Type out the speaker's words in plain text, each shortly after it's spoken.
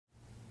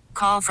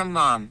Call from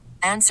mom.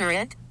 Answer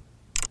it.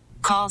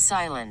 Call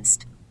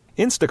silenced.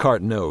 Instacart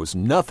knows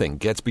nothing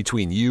gets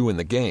between you and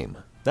the game.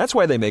 That's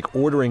why they make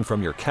ordering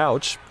from your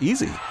couch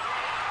easy.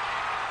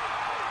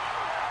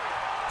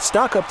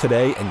 Stock up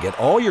today and get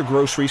all your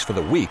groceries for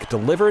the week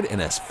delivered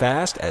in as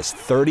fast as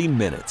 30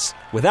 minutes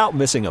without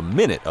missing a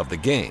minute of the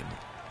game.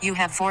 You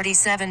have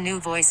 47 new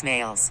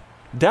voicemails.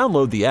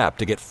 Download the app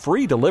to get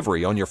free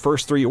delivery on your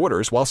first 3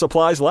 orders while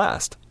supplies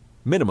last.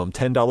 Minimum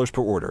 $10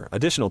 per order.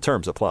 Additional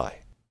terms apply.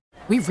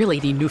 We really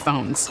need new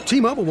phones.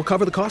 T-Mobile will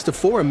cover the cost of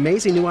 4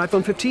 amazing new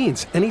iPhone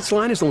 15s, and each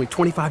line is only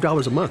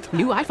 $25 a month.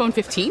 New iPhone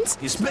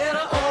 15s? It's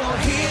better over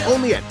here.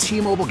 Only at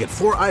T-Mobile, get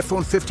 4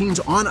 iPhone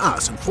 15s on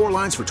us and 4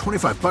 lines for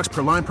 $25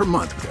 per line per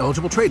month with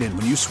eligible trade-in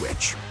when you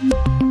switch.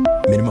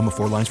 Minimum of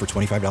 4 lines for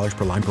 $25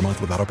 per line per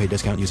month with auto pay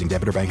discount using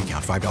debit or bank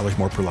account. $5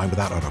 more per line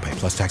without auto pay,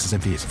 plus taxes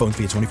and fees. Phone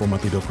fee at 24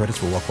 monthly bill credits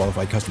for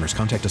well-qualified customers.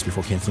 Contact us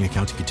before canceling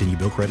account to continue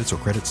bill credits or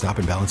credit stop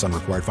and balance on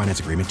required finance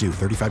agreement due.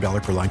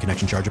 $35 per line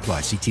connection charge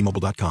applies. See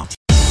T-Mobile.com.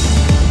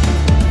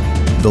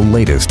 The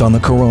latest on the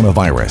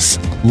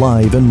coronavirus.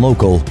 Live and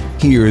local,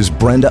 here's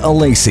Brenda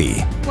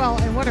Alesii. Well,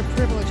 and what a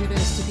privilege it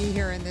is to be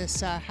here in this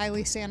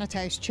highly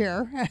sanitized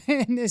chair,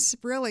 in this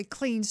really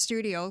clean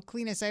studio,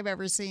 cleanest I've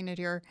ever seen it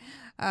here.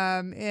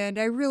 And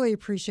I really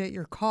appreciate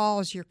your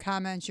calls, your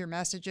comments, your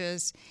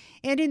messages,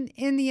 and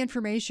in the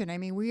information. I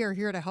mean, we are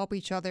here to help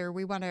each other.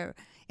 We want to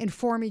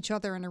inform each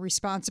other in a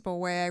responsible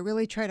way. I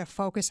really try to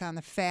focus on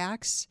the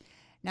facts,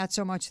 not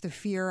so much the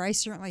fear. I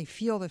certainly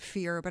feel the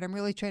fear, but I'm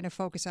really trying to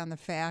focus on the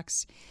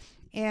facts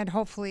and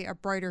hopefully a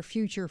brighter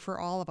future for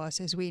all of us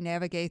as we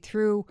navigate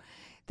through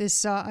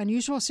this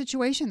unusual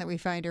situation that we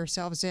find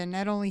ourselves in,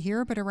 not only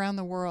here, but around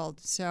the world.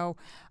 So,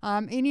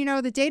 and you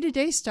know, the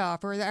day-to-day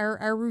stuff or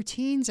our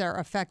routines are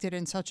affected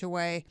in such a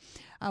way.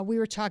 We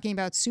were talking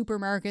about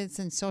supermarkets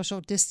and social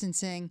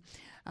distancing,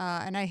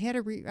 and I had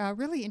a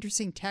really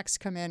interesting text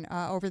come in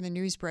over the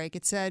news break.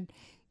 It said,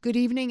 "Good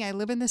evening. I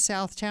live in the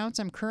South Towns.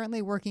 I'm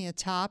currently working at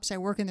Tops. I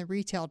work in the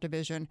retail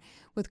division.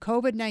 With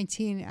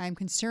COVID-19, I'm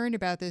concerned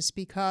about this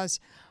because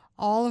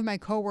all of my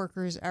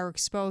coworkers are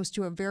exposed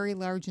to a very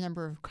large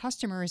number of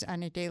customers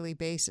on a daily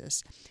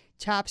basis.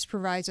 Tops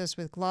provides us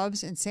with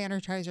gloves and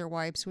sanitizer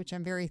wipes, which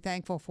I'm very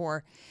thankful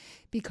for.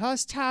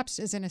 Because Tops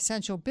is an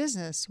essential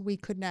business, we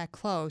could not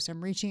close.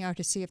 I'm reaching out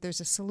to see if there's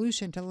a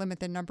solution to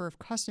limit the number of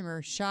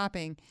customers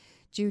shopping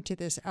due to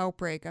this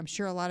outbreak. I'm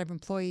sure a lot of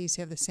employees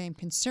have the same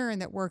concern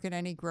that work at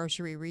any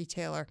grocery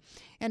retailer."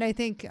 And I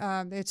think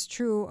it's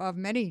true of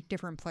many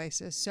different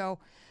places. So,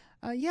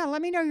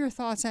 let me know your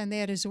thoughts on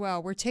that as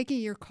well. We're taking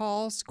your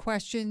calls,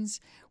 questions.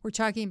 We're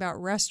talking about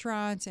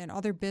restaurants and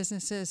other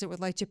businesses that would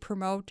like to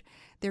promote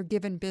their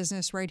given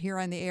business right here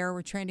on the air.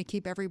 We're trying to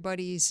keep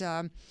everybody's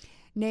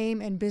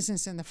name and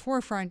business in the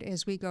forefront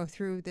as we go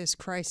through this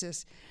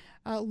crisis.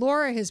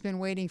 Laura has been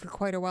waiting for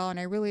quite a while, and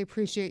I really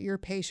appreciate your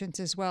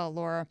patience as well,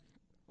 Laura.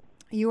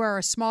 You are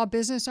a small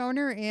business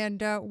owner,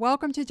 and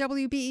welcome to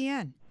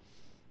WBEN.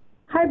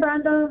 Hi,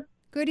 Brenda.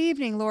 Good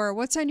evening, Laura.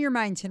 What's on your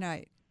mind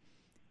tonight?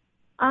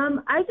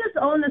 I just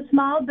own a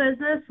small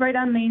business right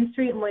on Main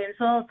Street in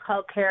Williamsville. It's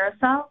called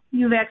Carousel.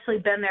 You've actually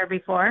been there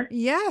before.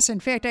 Yes. In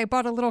fact, I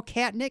bought a little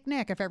cat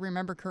knick-knack, if I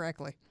remember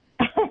correctly.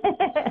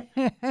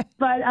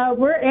 But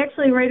we're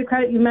actually right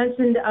across, you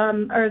mentioned,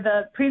 or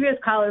the previous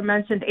caller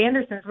mentioned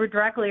Anderson's. We're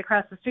directly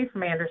across the street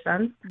from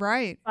Anderson's.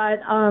 Right. But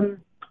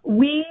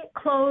we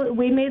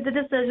made the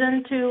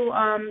decision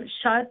to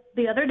shut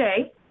the other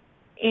day.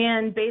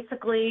 And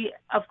basically,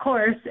 of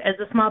course, as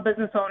a small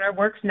business owner,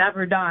 work's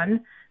never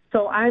done.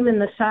 So I'm in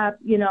the shop,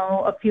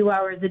 a few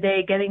hours a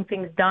day getting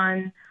things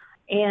done.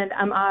 And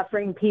I'm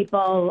offering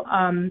people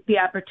the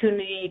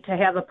opportunity to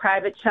have a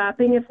private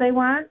shopping if they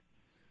want.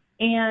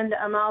 And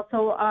I'm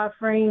also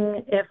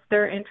offering, if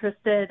they're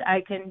interested,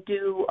 I can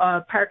do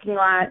a parking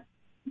lot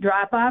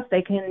drop-off.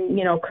 They can,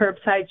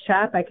 curbside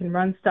shop. I can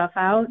run stuff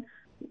out,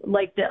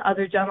 like the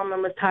other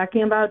gentleman was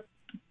talking about,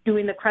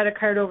 doing the credit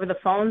card over the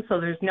phone. So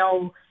there's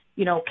no,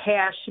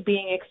 cash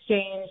being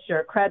exchanged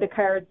or credit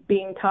cards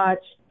being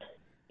touched.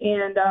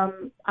 And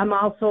I'm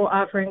also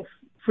offering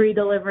free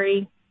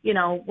delivery,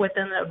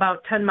 within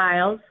about 10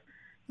 miles.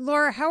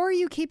 Laura, how are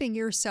you keeping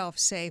yourself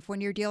safe when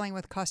you're dealing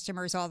with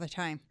customers all the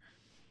time?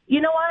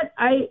 You know what?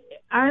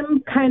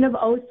 I'm kind of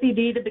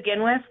OCD to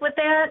begin with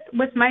that,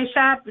 with my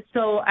shop.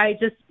 So I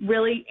just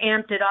really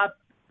amped it up,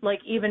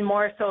 like even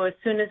more so as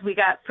soon as we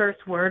got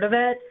first word of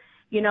it,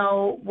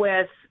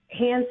 with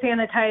hand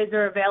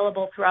sanitizer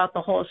available throughout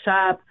the whole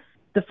shop.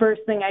 The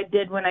first thing I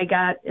did when I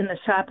got in the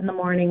shop in the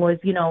morning was,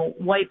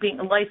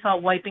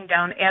 Lysol wiping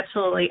down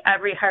absolutely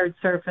every hard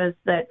surface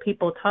that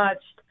people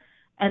touched.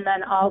 And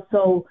then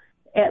also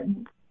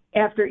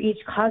after each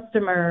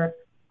customer,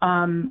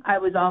 I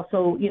was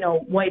also,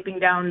 wiping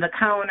down the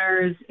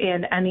counters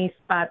and any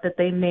spot that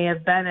they may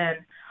have been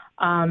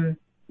in.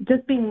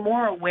 Just being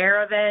more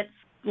aware of it,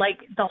 like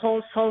the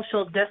whole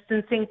social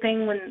distancing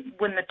thing.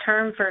 When the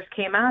term first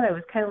came out, I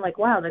was kind of like,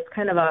 wow, that's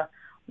kind of a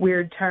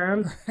weird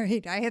term.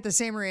 Right. I had the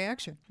same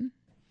reaction.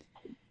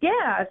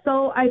 Yeah.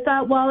 So I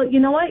thought, well, you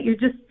know what? You're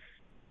just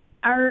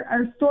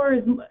our store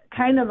is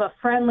kind of a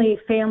friendly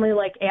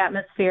family-like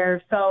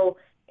atmosphere, so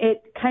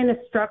it kind of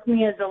struck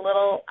me as a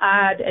little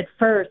odd at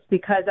first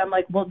because I'm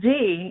like, well,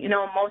 gee,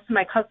 most of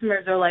my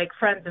customers are like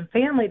friends and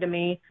family to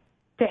me.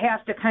 To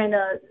have to kind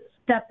of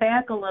step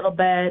back a little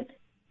bit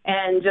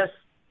and just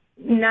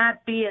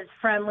not be as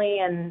friendly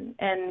and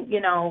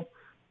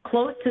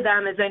close to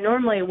them as I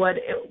normally would,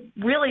 it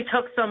really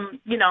took some,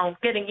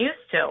 getting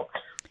used to.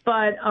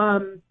 But,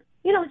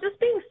 just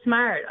being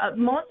smart.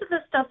 Most of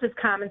this stuff is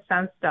common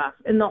sense stuff.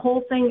 And the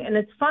whole thing, and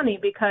it's funny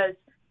because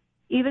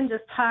even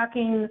just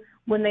talking,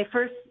 when they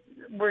first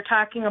were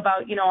talking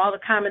about, all the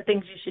common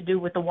things you should do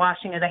with the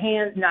washing of the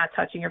hands, not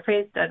touching your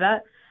face,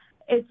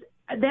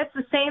 that's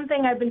the same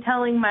thing I've been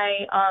telling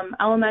my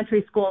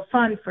elementary school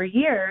son for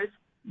years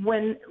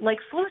when,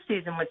 flu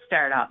season would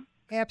start up.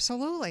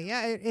 Absolutely.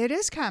 Yeah, it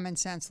is common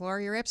sense,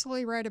 Laura. You're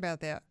absolutely right about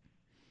that.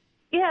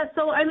 Yeah,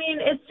 so,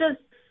 it's just,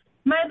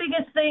 my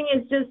biggest thing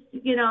is just,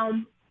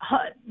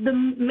 the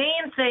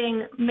main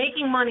thing,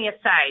 making money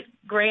aside.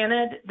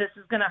 Granted, this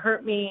is going to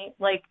hurt me,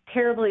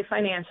 terribly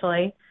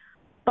financially,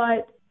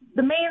 but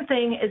the main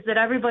thing is that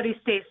everybody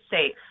stays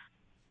safe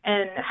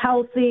and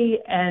healthy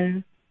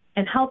and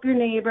help your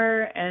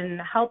neighbor and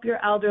help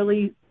your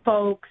elderly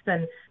folks.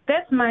 And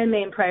that's my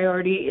main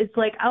priority. It's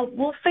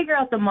we'll figure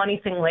out the money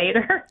thing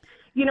later.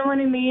 You know what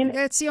I mean?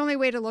 It's the only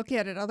way to look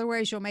at it.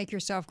 Otherwise, you'll make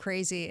yourself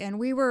crazy. And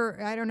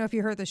I don't know if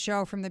you heard the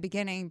show from the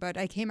beginning, but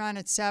I came on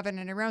at 7,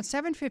 and around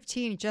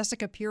 7:15,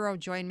 Jessica Puro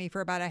joined me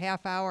for about a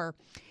half hour.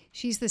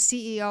 She's the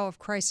CEO of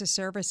Crisis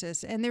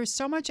Services. And there's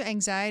so much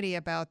anxiety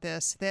about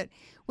this that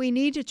we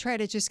need to try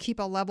to just keep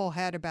a level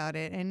head about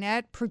it and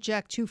not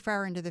project too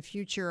far into the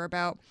future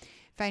about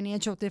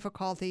financial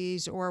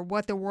difficulties or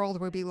what the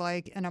world will be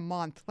like in a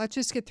month. Let's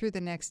just get through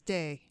the next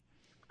day.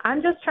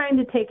 I'm just trying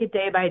to take it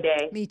day by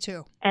day. Me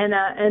too. And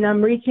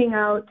I'm reaching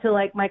out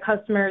to my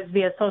customers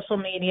via social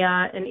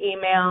media and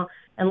email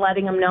and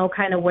letting them know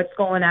kind of what's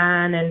going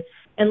on. And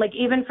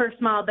even for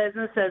small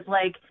businesses,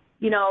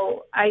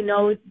 I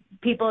know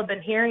people have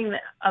been hearing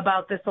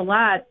about this a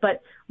lot,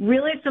 but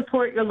really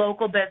support your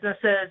local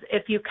businesses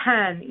if you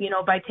can,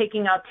 by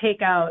taking out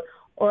takeout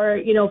or,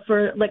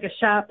 for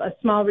a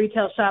small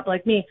retail shop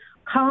like me.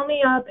 Call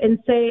me up and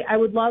say, I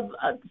would love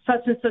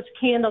such and such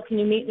candle. Can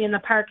you meet me in the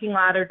parking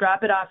lot or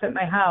drop it off at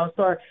my house?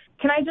 Or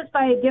can I just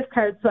buy a gift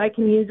card so I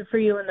can use it for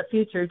you in the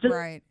future? Just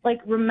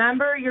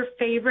remember your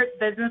favorite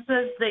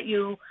businesses that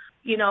you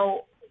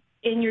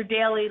in your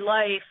daily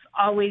life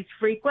always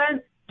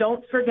frequent.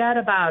 Don't forget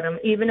about them,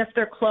 even if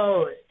they're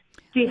closed.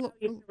 See how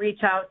you can reach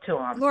out to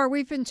them. Laura,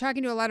 we've been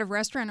talking to a lot of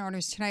restaurant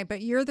owners tonight,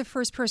 but you're the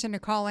first person to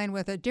call in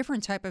with a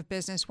different type of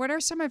business. What are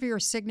some of your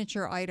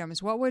signature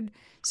items? What would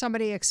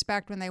somebody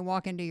expect when they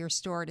walk into your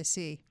store to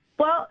see?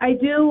 Well, I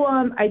do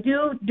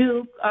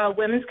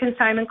women's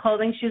consignment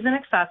clothing, shoes, and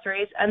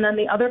accessories. And then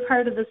the other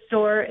part of the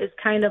store is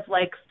kind of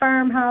like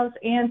farmhouse,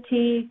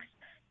 antiques,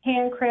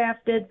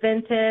 handcrafted,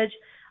 vintage.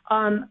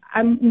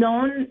 I'm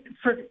known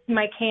for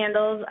my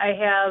candles. I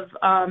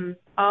have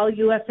all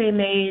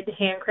USA-made,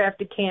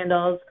 handcrafted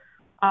candles,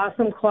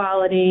 awesome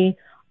quality.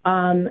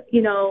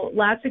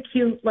 Lots of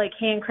cute,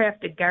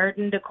 handcrafted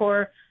garden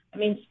decor.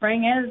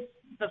 Spring is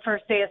the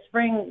first day of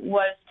spring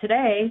was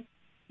today.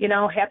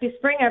 Happy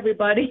spring,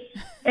 everybody.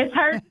 It's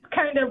hard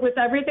kind of with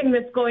everything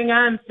that's going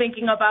on,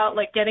 thinking about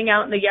getting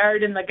out in the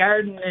yard and the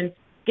garden and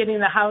getting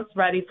the house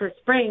ready for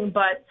spring,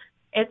 but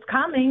it's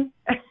coming.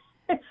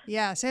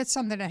 Yes, it's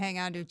something to hang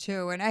on to,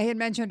 too. And I had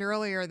mentioned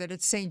earlier that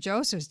it's St.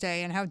 Joseph's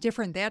Day and how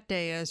different that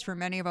day is for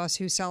many of us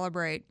who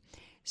celebrate.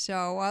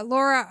 So,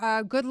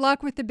 Laura, good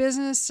luck with the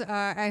business.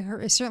 I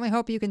certainly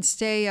hope you can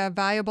stay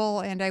viable,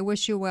 and I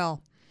wish you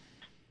well.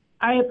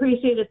 I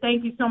appreciate it.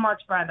 Thank you so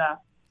much, Brenda.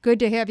 Good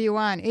to have you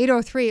on.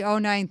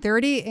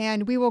 803-0930,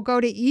 and we will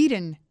go to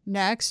Eden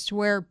next,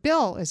 where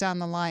Bill is on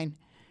the line.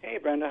 Hey,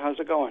 Brenda, how's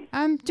it going?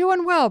 I'm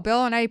doing well,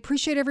 Bill, and I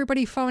appreciate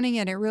everybody phoning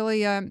in. It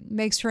really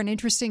makes for an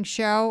interesting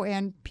show,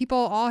 and people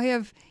all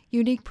have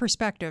unique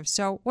perspectives.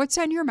 So what's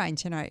on your mind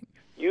tonight?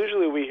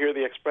 Usually we hear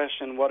the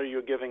expression, what are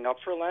you giving up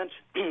for Lent?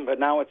 But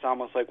now it's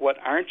almost like, what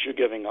aren't you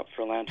giving up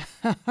for Lent?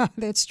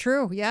 That's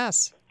true,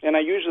 yes. And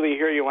I usually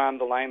hear you on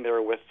the line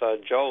there with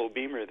Joe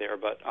Beamer there,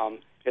 but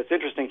it's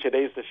interesting.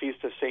 Today's the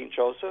Feast of St.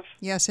 Joseph.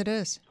 Yes, it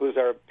is. Who's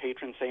our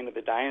patron saint of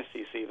the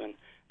diocese even.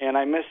 And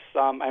I miss,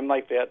 I'm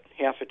like that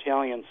half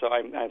Italian, so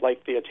I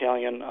like the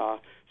Italian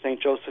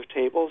St. Joseph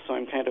table, so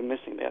I'm kind of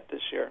missing that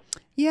this year.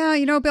 Yeah,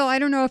 Bill, I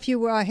don't know if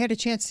you had a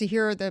chance to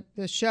hear the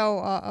show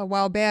a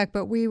while back,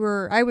 but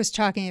I was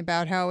talking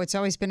about how it's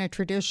always been a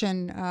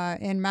tradition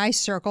in my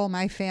circle,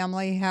 my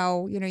family,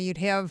 how, you'd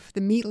have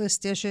the meatless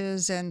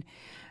dishes and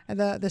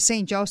the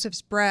St.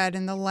 Joseph's bread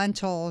and the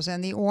lentils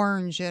and the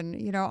orange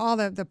and, all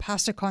the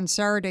pasta con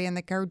sarde and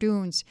the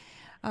cardoons.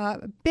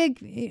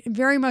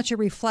 Very much a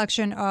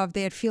reflection of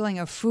that feeling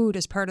of food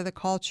as part of the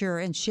culture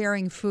and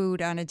sharing food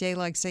on a day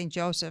like St.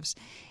 Joseph's.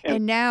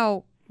 And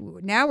now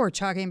we're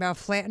talking about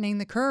flattening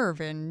the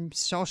curve and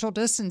social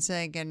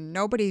distancing, and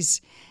nobody's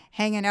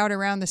hanging out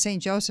around the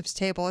St. Joseph's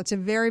table. It's a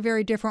very,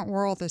 very different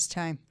world this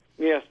time.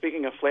 Yeah,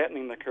 speaking of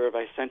flattening the curve,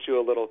 I sent you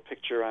a little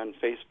picture on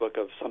Facebook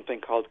of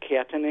something called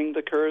cattening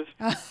the curve,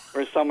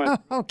 where someone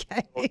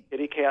okay.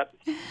 kitty cat.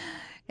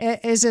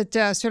 Is it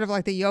sort of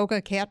like the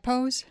yoga cat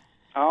pose?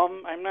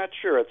 I'm not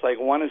sure. It's like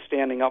one is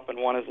standing up and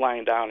one is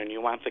lying down, and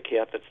you want the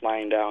cat that's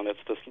lying down. That's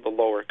the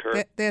lower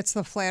curve. That's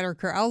the flatter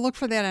curve. I'll look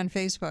for that on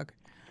Facebook.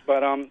 But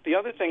the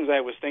other things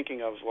I was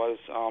thinking of was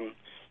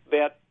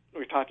that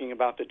we're talking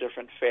about the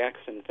different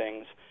facts and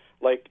things.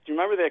 Like, do you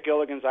remember that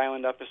Gilligan's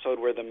Island episode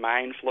where the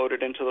mine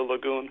floated into the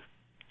lagoon?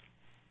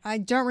 I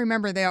don't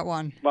remember that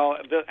one. Well,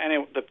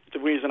 the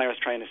reason I was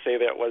trying to say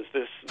that was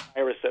this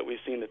virus that we've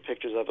seen the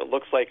pictures of. It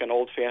looks like an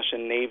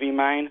old-fashioned Navy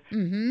mine,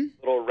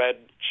 little red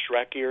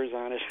Shrek ears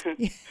on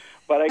it.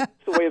 But I guess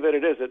the way that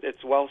it is,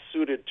 it's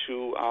well-suited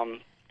to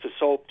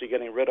soap, to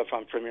getting rid of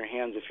them from your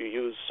hands if you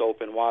use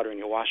soap and water and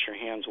you wash your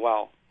hands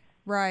well.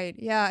 Right.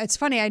 Yeah, it's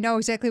funny. I know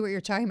exactly what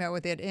you're talking about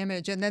with that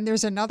image. And then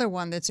there's another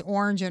one that's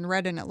orange and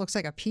red, and it looks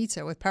like a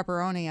pizza with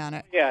pepperoni on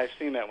it. Yeah, I've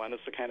seen that one.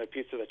 It's the kind of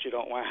pizza that you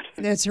don't want.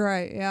 That's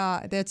right.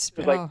 Yeah, that's...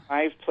 There's like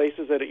 5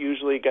 places that it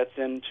usually gets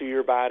into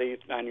your body,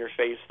 on your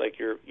face, like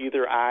your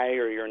either eye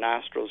or your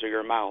nostrils or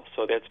your mouth.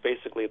 So that's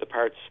basically the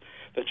parts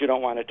that you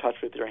don't want to touch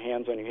with your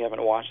hands when you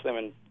haven't washed them,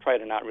 and try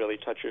to not really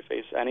touch your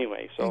face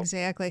anyway. So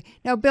exactly.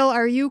 Now, Bill,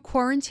 are you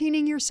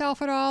quarantining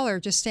yourself at all, or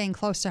just staying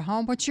close to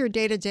home? What's your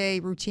day-to-day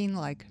routine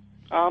like?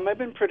 I've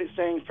been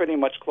staying pretty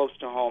much close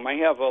to home. I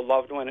have a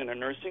loved one in a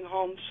nursing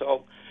home,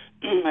 so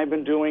I've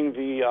been doing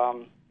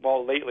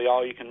lately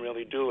all you can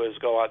really do is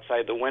go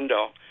outside the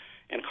window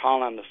and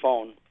call on the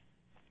phone.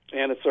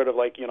 And it's sort of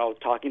like,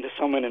 talking to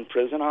someone in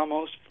prison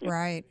almost.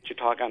 Right. You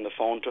talk on the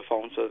phone to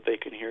phone so that they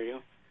can hear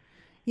you.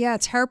 Yeah,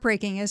 it's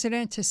heartbreaking, isn't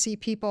it, to see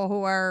people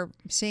who are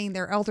seeing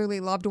their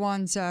elderly loved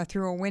ones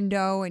through a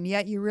window, and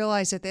yet you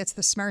realize that that's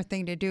the smart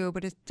thing to do,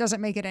 but it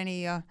doesn't make it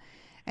any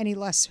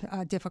less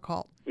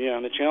difficult. Yeah,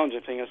 and the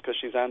challenging thing is because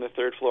she's on the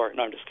 3rd floor.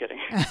 No, I'm just kidding.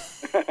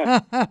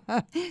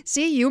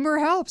 See, humor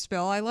helps,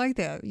 Bill. I like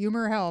that.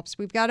 Humor helps.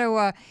 We've got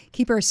to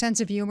keep our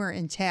sense of humor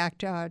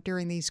intact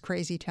during these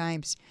crazy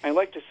times. I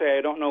like to say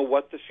I don't know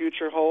what the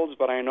future holds,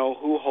 but I know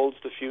who holds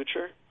the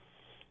future.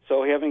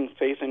 So having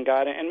faith in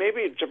God, and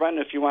maybe,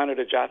 Brenda, if you wanted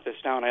to jot this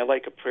down, I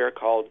like a prayer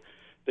called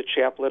the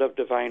Chaplet of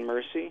Divine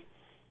Mercy.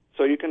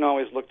 So you can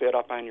always look that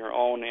up on your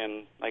own,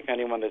 and like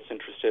anyone that's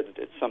interested,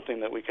 it's something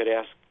that we could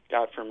ask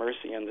God for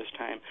mercy in this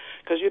time.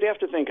 Because you'd have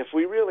to think, if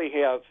we really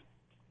have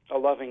a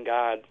loving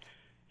God,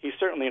 he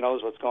certainly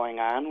knows what's going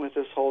on with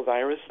this whole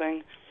virus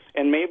thing.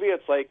 And maybe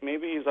it's like,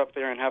 maybe he's up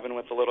there in heaven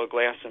with the little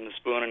glass and the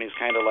spoon, and he's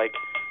kind of like,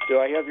 do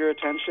I have your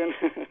attention?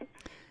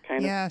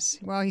 Yes.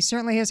 Well, he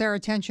certainly has our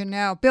attention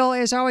now. Bill,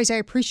 as always, I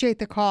appreciate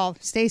the call.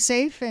 Stay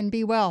safe and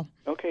be well.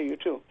 Okay, you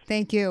too.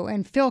 Thank you.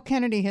 And Phil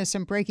Kennedy has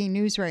some breaking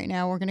news right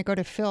now. We're going to go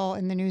to Phil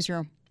in the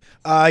newsroom.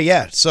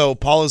 So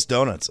Paula's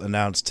Donuts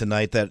announced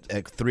tonight that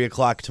at 3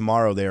 o'clock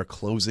tomorrow they are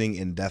closing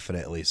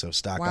indefinitely, so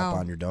stock up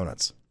on your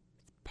donuts.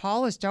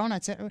 Paula's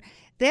Donuts.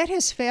 That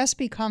has fast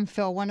become,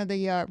 Phil, one of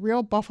the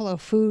real Buffalo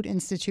food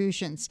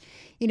institutions.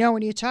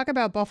 When you talk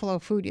about Buffalo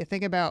food, you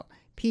think about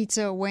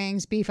pizza,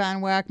 wings, beef on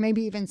whack,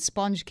 maybe even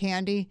sponge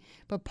candy.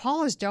 But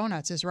Paula's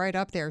Donuts is right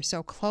up there.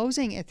 So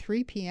closing at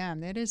 3 p.m.,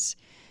 that is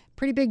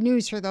pretty big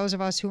news for those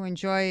of us who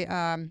enjoy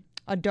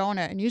a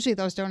donut. And usually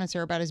those donuts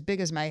are about as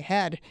big as my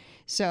head.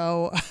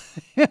 So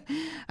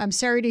I'm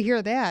sorry to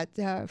hear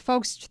that.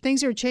 Folks,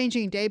 things are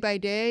changing day by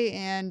day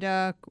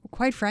and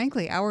quite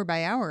frankly, hour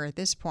by hour at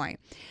this point.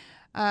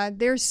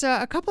 There's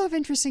a couple of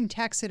interesting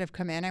texts that have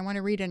come in. I want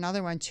to read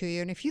another one to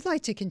you. And if you'd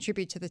like to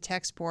contribute to the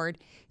text board,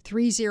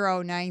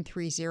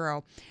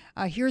 30930.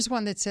 Here's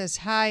one that says,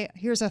 hi,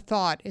 here's a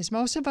thought. As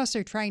most of us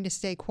are trying to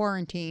stay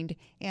quarantined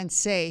and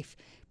safe,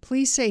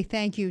 please say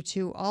thank you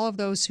to all of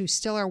those who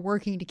still are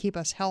working to keep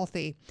us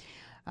healthy.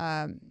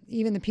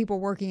 Even the people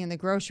working in the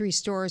grocery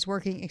stores,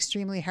 working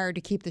extremely hard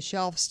to keep the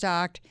shelves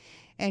stocked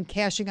and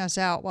cashing us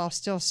out while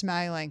still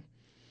smiling.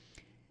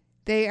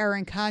 They are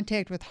in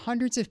contact with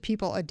hundreds of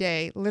people a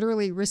day,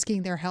 literally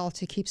risking their health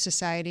to keep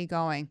society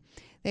going.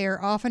 They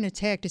are often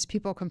attacked as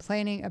people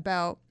complaining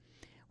about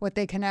what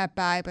they cannot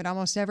buy, but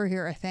almost never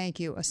hear a thank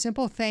you. A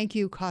simple thank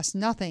you costs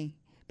nothing,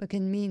 but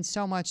can mean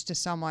so much to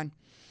someone.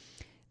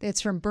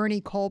 That's from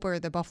Bernie Colbert,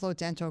 the Buffalo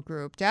Dental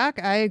Group. Doc,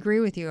 I agree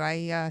with you.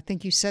 I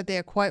think you said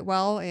that quite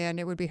well, and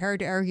it would be hard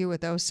to argue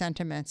with those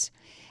sentiments.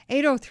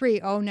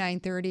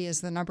 803-0930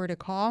 is the number to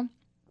call.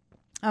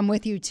 I'm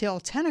with you till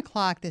 10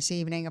 o'clock this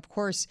evening. Of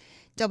course,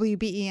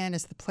 WBEN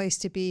is the place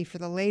to be for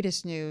the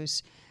latest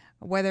news,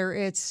 whether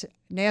it's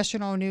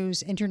national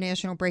news,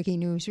 international breaking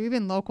news, or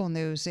even local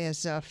news,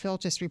 as Phil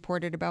just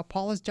reported about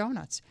Paula's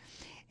Donuts.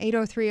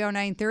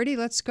 803-0930.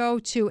 Let's go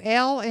to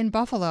Al in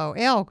Buffalo.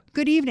 Al,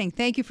 good evening.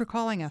 Thank you for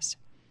calling us.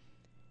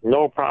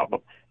 No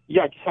problem.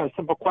 Yeah, I just had a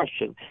simple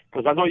question,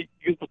 because I know you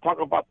used to talk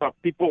about the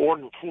people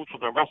ordering food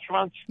from the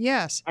restaurants.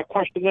 Yes. My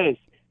question is,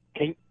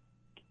 can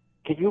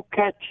you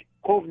catch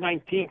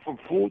COVID-19 from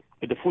food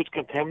if the food's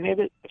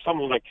contaminated? If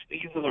someone like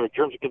sneezes or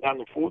germs get on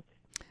the food,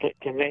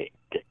 can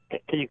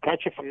you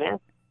catch it from there?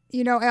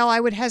 Al, I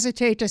would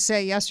hesitate to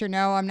say yes or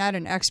no. I'm not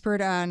an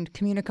expert on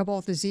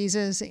communicable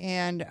diseases.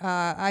 And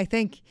I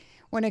think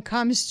when it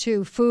comes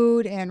to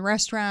food and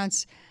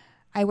restaurants,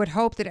 I would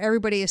hope that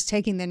everybody is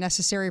taking the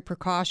necessary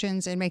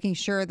precautions and making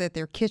sure that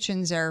their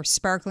kitchens are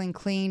sparkling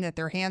clean, that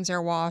their hands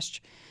are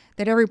washed,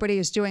 that everybody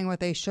is doing what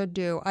they should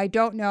do. I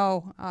don't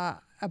know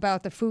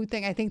about the food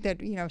thing. I think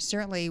that,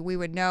 certainly we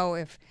would know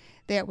if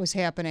that was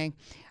happening.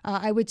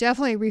 I would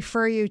definitely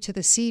refer you to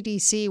the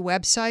CDC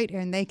website,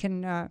 and they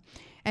can...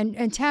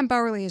 And Tom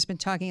Bowerly has been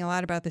talking a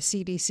lot about the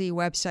CDC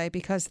website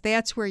because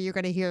that's where you're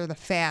going to hear the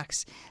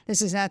facts.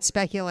 This is not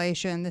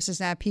speculation. This is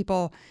not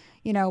people,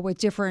 with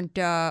different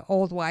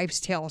old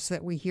wives' tales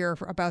that we hear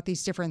about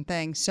these different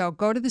things. So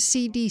go to the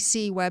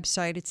CDC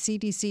website. It's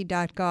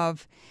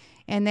cdc.gov,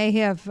 and they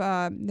have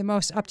the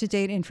most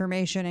up-to-date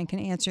information and can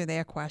answer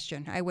that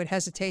question. I would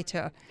hesitate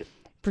to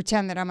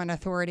pretend that I'm an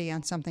authority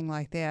on something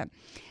like that.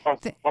 Well,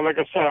 like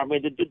I said,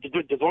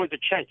 there's always a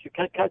chance you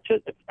can catch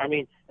it. If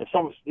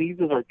someone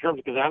sneezes or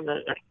germs goes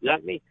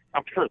at me,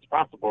 I'm sure it's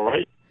possible,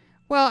 right?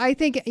 Well, I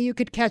think you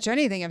could catch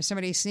anything if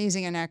somebody's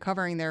sneezing and not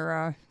covering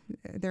their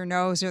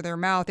nose or their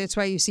mouth. That's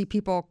why you see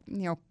people,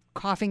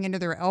 coughing into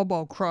their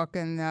elbow crook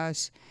and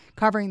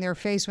covering their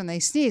face when they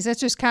sneeze. That's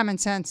just common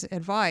sense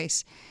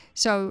advice.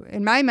 So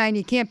in my mind,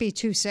 you can't be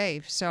too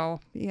safe. So,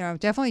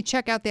 definitely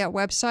check out that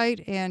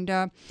website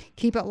and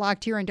keep it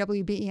locked here on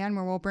WBEN,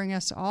 where we'll bring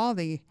us all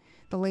the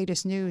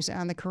latest news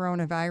on the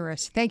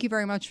coronavirus. Thank you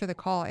very much for the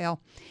call, Al.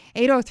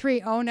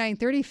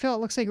 803-0930. Phil, it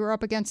looks like we're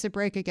up against the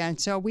break again.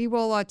 So we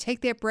will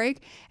take that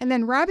break, and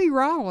then Robbie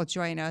Raw will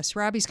join us.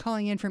 Robbie's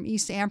calling in from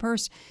East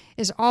Amherst,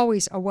 is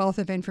always a wealth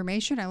of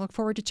information. I look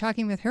forward to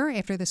talking with her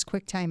after this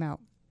quick timeout.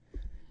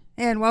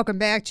 And welcome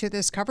back to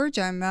this coverage.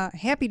 I'm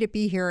happy to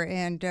be here,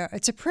 and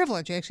it's a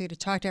privilege, actually, to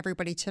talk to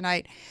everybody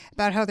tonight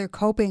about how they're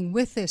coping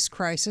with this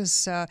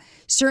crisis.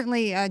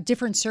 Certainly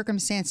different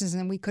circumstances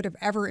than we could have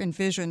ever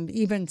envisioned,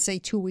 even, say,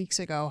 2 weeks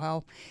ago,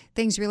 how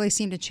things really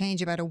seemed to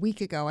change about a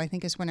week ago, I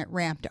think, is when it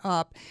ramped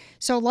up.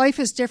 So life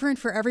is different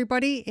for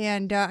everybody,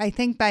 and I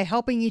think by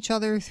helping each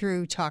other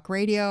through talk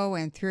radio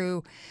and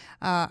through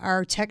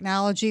our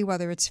technology,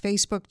 whether it's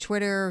Facebook,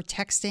 Twitter,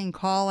 texting,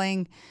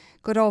 calling,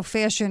 good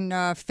old-fashioned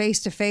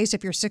face-to-face,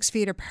 if you're 6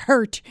 feet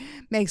apart,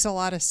 makes a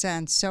lot of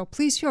sense. So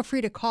please feel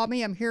free to call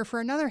me. I'm here for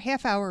another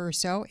half hour or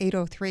so,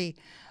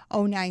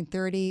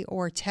 803-0930,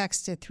 or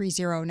text at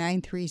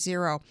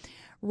 30930.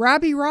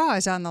 Robbie Raw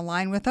is on the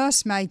line with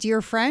us, my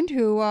dear friend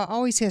who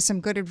always has some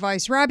good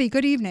advice. Robbie,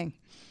 good evening.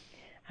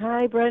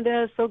 Hi,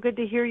 Brenda. So good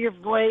to hear your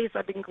voice.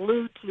 I've been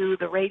glued to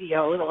the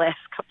radio the last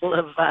couple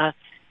of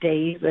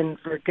days, and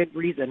for good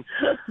reason.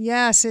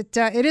 Yes, it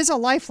is a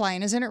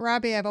lifeline, isn't it,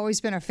 Robbie? I've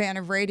always been a fan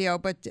of radio,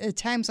 but at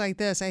times like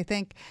this, I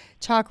think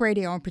talk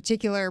radio in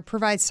particular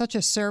provides such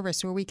a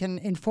service where we can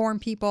inform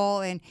people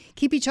and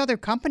keep each other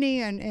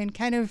company and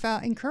kind of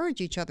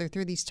encourage each other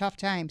through these tough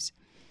times.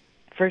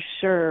 For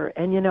sure.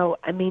 And,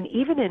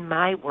 even in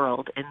my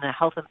world, in the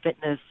health and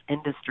fitness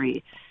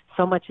industry,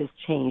 so much has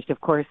changed.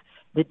 Of course,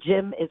 the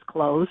gym is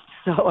closed,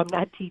 so I'm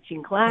not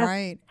teaching class.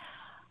 Right.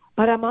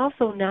 But I'm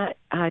also not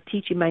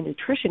teaching my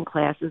nutrition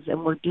classes,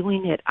 and we're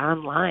doing it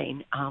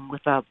online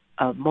with a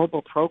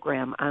mobile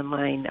program,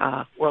 online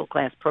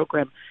world-class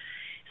program,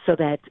 so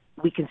that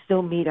we can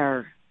still meet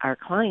our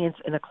clients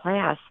in a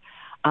class.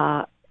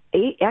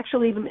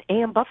 Actually, even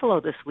AM Buffalo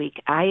this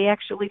week, I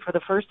actually, for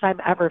the first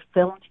time ever,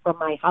 filmed from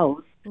my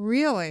house.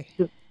 Really?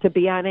 To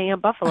be on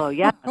AM Buffalo,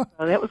 yeah. So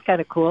that was kind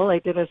of cool. I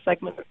did a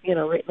segment,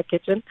 right in the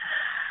kitchen.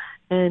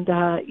 And,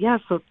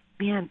 so,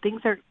 man,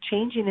 things are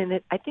changing, and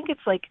I think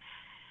it's like,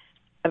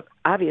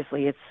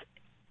 obviously,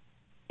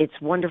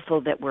 it's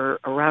wonderful that we're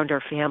around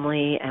our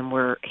family and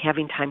we're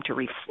having time to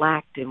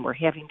reflect and we're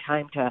having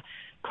time to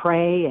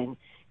pray and,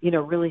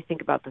 really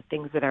think about the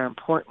things that are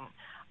important.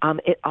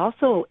 It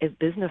also, as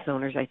business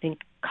owners, I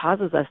think,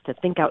 causes us to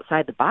think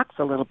outside the box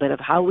a little bit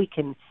of how we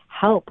can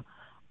help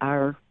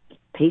our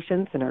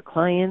patients and our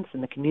clients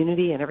and the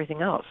community and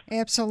everything else.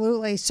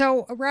 Absolutely.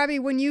 So, Robbie,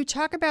 when you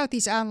talk about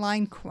these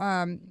online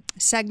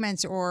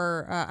segments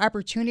or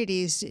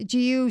opportunities, do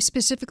you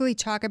specifically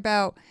talk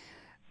about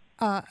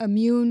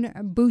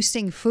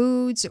immune-boosting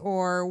foods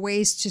or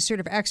ways to sort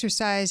of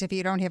exercise if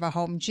you don't have a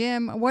home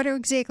gym? What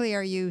exactly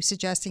are you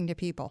suggesting to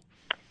people?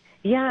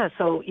 Yeah,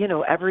 so,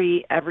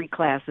 every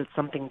class is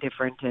something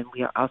different, and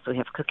we also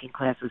have cooking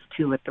classes,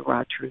 too, at the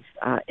Raw Truth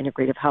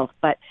Integrative Health.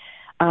 But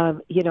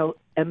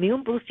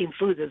immune-boosting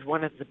foods is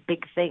one of the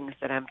big things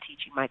that I'm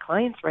teaching my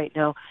clients right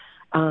now,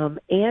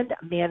 and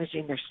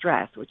managing their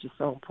stress, which is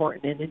so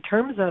important. And in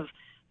terms of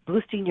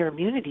boosting your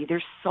immunity,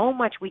 there's so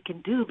much we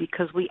can do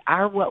because we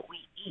are what we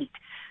eat.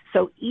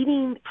 So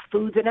eating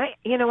foods, and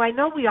I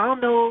know we all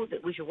know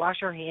that we should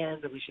wash our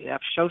hands and we should have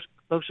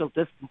social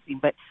distancing,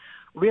 but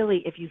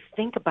really, if you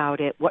think about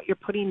it, what you're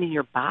putting in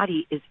your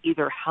body is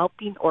either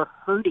helping or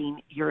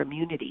hurting your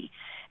immunity.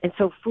 And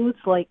so foods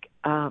like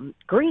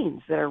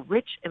greens that are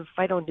rich in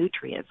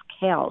phytonutrients,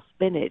 kale,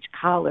 spinach,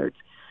 collards.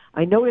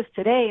 I noticed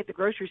today at the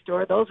grocery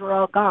store, those were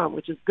all gone,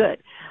 which is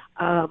good.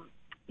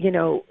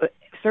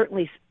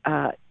 Certainly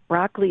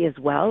broccoli as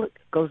well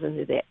goes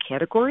into that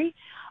category.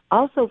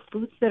 Also,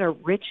 foods that are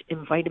rich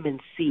in vitamin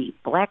C,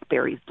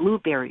 blackberries,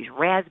 blueberries,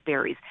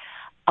 raspberries,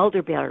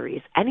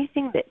 elderberries,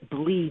 anything that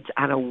bleeds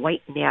on a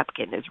white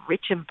napkin is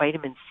rich in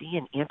vitamin C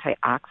and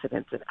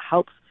antioxidants, and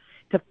helps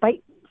to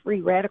fight free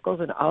radicals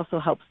and also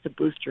helps to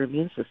boost your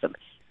immune system.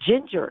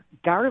 Ginger,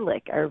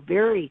 garlic are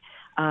very,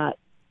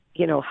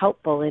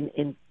 helpful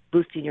in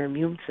boosting your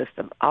immune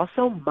system.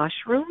 Also,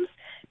 mushrooms,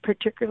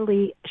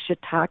 particularly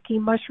shiitake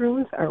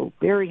mushrooms, are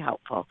very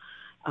helpful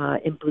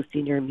in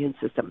boosting your immune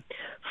system.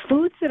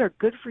 Foods that are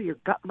good for your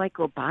gut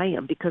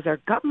microbiome, because our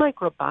gut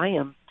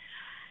microbiome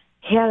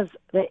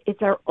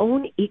it's our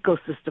own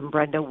ecosystem,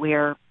 Brenda,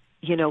 where,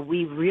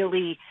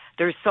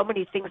 there's so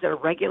many things that are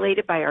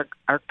regulated by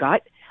our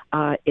gut.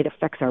 It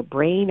affects our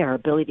brain, our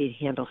ability to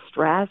handle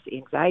stress.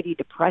 Anxiety,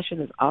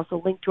 depression is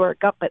also linked to our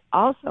gut, but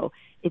also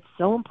it's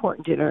so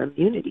important in our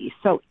immunity.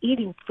 So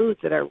eating foods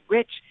that are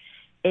rich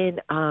in,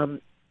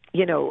 enzymes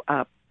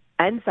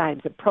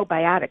and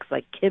probiotics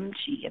like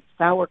kimchi and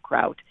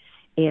sauerkraut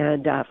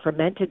and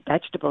fermented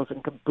vegetables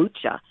and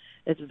kombucha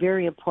is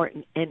very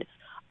important. And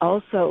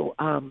also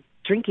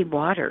drinking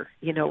water.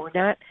 We're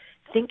not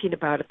thinking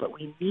about it, but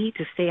we need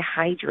to stay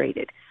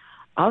hydrated.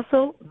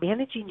 Also,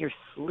 managing your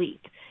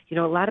sleep. A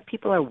lot of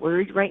people are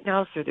worried right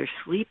now, so their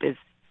sleep is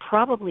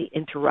probably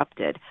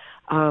interrupted,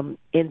 and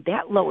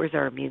that lowers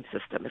our immune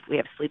system if we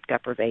have sleep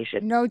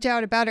deprivation. No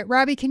doubt about it.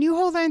 Robbie, can you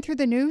hold on through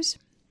the news?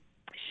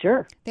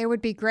 Sure. That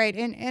would be great.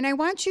 And I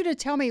want you to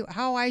tell me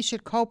how I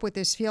should cope with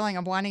this feeling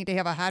of wanting to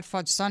have a hot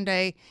fudge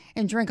sundae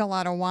and drink a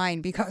lot of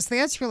wine, because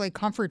that's really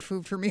comfort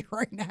food for me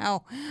right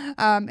now.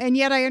 And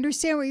yet I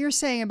understand what you're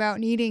saying about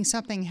needing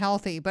something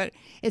healthy, but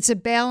it's a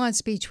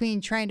balance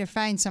between trying to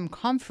find some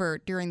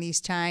comfort during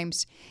these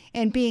times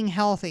and being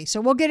healthy.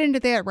 So we'll get into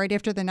that right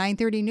after the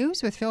 9:30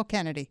 news with Phil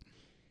Kennedy.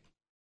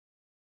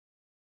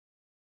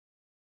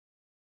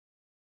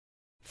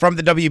 From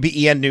the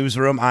WBEN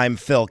newsroom, I'm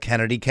Phil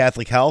Kennedy.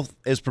 Catholic Health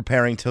is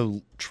preparing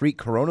to treat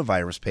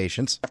coronavirus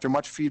patients. After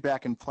much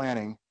feedback and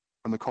planning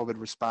from the COVID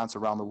response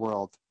around the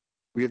world,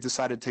 we have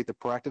decided to take the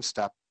proactive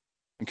step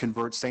and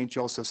convert St.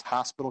 Joseph's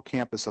Hospital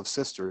campus of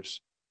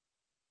Sisters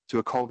to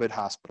a COVID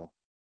hospital.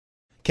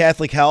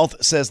 Catholic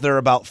Health says there are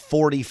about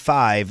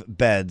 45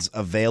 beds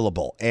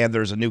available, and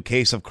there's a new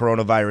case of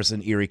coronavirus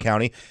in Erie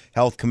County.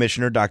 Health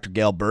Commissioner Dr.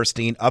 Gail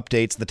Burstein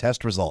updates the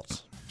test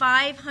results.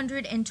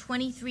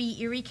 523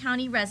 Erie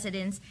County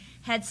residents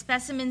had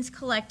specimens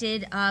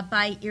collected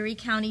by Erie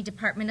County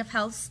Department of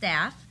Health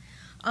staff,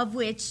 of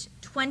which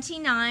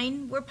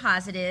 29 were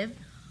positive,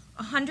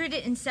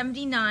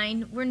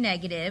 179 were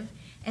negative,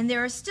 and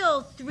there are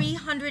still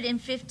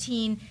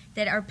 315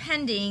 that are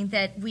pending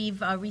that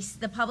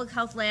the public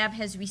health lab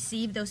has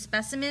received those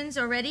specimens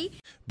already.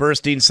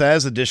 Burstein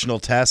says additional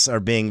tests are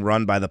being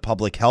run by the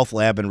public health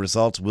lab and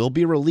results will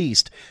be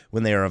released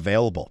when they are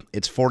available.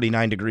 It's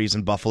 49 degrees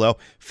in Buffalo.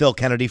 Phil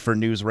Kennedy for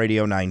News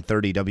Radio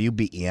 930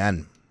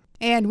 WBEN.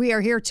 And we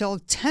are here till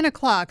 10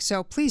 o'clock,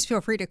 so please feel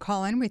free to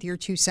call in with your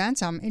 2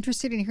 cents. I'm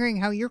interested in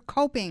hearing how you're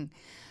coping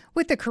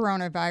with the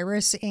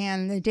coronavirus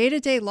and the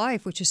day-to-day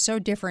life, which is so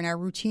different. Our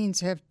routines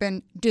have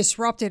been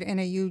disrupted in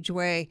a huge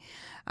way.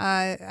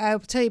 I'll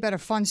tell you about a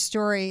fun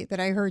story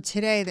that I heard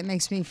today that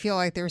makes me feel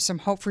like there's some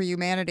hope for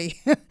humanity.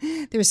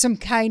 There's some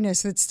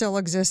kindness that still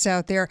exists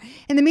out there.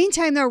 In the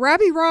meantime, though,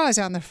 Robbie Raw is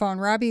on the phone.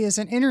 Robbie is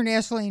an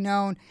internationally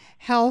known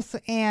health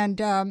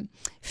and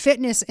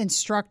fitness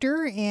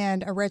instructor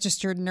and a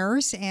registered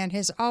nurse, and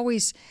has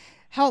always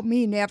helped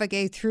me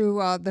navigate through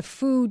the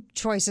food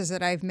choices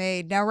that I've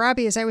made. Now,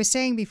 Robbie, as I was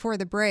saying before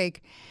the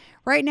break,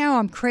 right now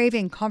I'm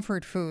craving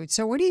comfort food.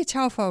 So what do you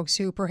tell folks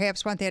who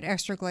perhaps want that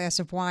extra glass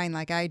of wine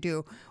like I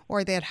do,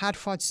 or that hot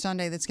fudge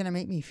sundae that's going to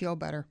make me feel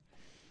better?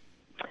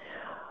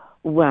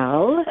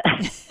 Well,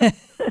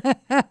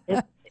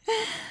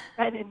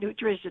 kind of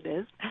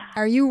nutritionist.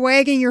 Are you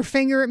wagging your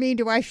finger at me?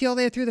 Do I feel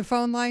that through the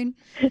phone line?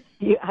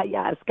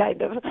 Yes,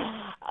 kind of.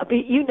 I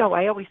mean,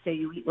 I always say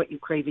you eat what you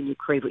crave and you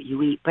crave what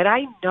you eat. But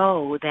I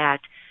know that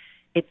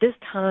at this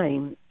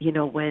time,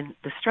 when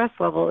the stress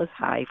level is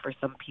high for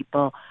some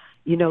people,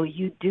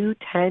 you do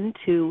tend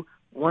to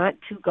want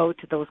to go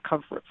to those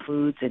comfort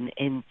foods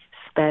and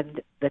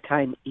spend the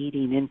time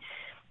eating. And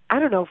I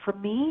don't know, for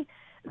me,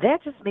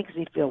 that just makes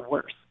me feel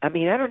worse. I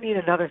mean, I don't need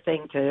another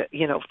thing to,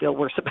 feel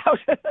worse about.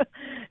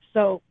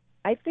 So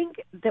I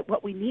think that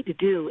what we need to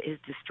do is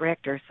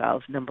distract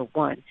ourselves, number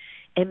one,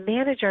 and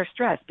manage our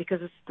stress,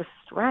 because it's the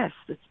stress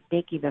that's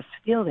making us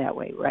feel that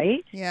way,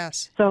 right?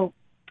 Yes. So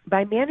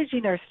by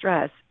managing our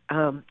stress,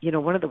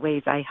 one of the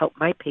ways I help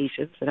my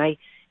patients, and I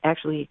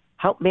actually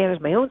help manage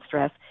my own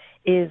stress,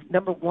 is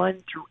number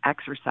one, through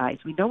exercise.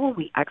 We know when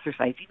we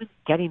exercise, even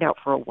getting out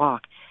for a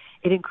walk,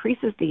 it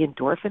increases the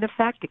endorphin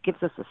effect. It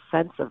gives us a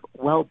sense of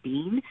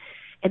well-being.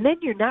 And then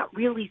you're not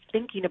really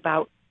thinking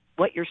about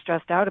what you're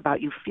stressed out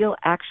about. You feel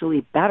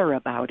actually better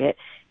about it,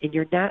 and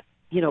you're not,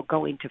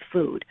 going to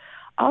food.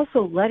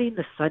 Also, letting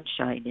the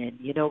sunshine in,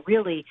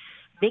 really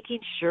making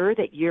sure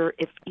that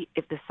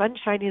if the sun's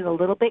shining a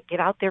little bit, get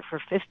out there for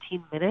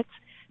 15 minutes,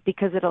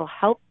 because it'll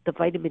help the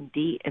vitamin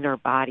D in our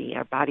body.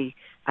 Our body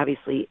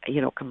obviously,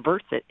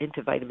 converts it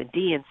into vitamin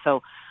D. And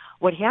so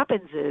what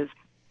happens is,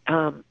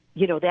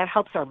 that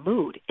helps our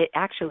mood. It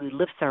actually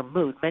lifts our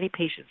mood. Many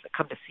patients that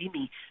come to see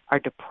me are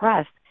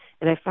depressed,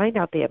 and I find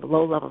out they have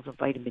low levels of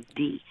vitamin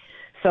D.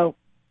 So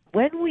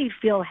when we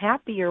feel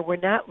happier, we're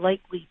not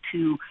likely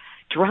to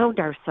drown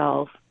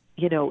ourselves,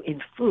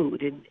 in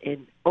food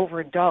and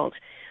overindulge.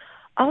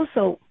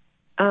 Also,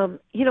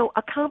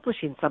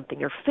 accomplishing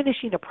something or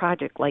finishing a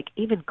project, like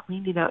even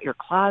cleaning out your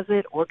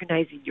closet,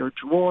 organizing your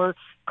drawer,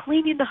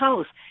 cleaning the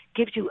house,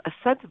 gives you a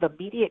sense of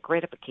immediate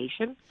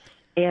gratification,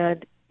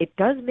 and it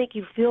does make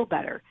you feel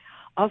better.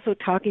 Also,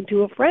 talking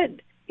to a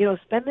friend.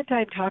 Spend the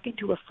time talking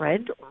to a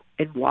friend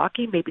and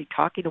walking, maybe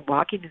talking and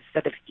walking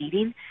instead of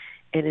eating,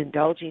 and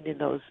indulging in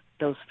those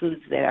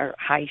foods that are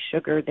high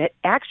sugar that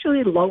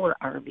actually lower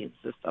our immune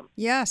system.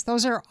 Yes,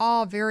 those are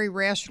all very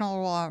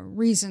rational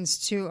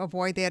reasons to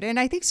avoid that. And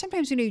I think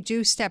sometimes when you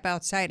do step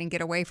outside and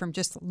get away from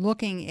just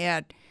looking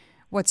at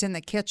what's in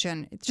the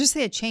kitchen, just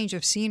that change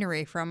of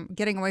scenery from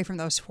getting away from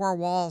those four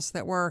walls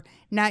that we're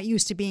not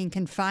used to being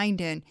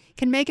confined in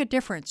can make a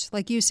difference.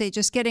 Like you say,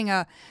 just getting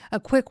a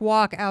quick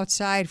walk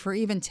outside for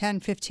even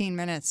 10, 15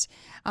 minutes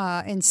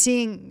and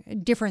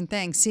seeing different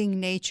things, seeing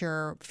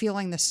nature,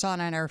 feeling the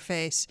sun on our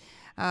face.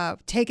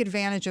 Take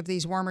advantage of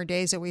these warmer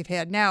days that we've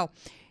had. Now,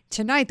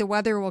 tonight the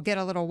weather will get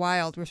a little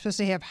wild. We're supposed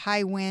to have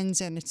high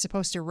winds and it's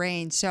supposed to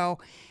rain. So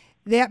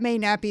that may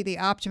not be the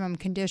optimum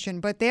condition,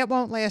 but that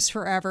won't last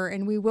forever,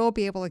 and we will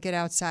be able to get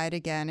outside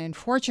again. And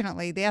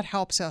fortunately, that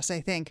helps us,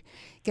 I think,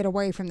 get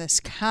away from this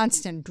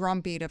constant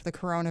drumbeat of the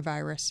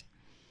coronavirus.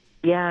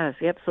 Yes,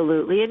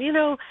 absolutely. And,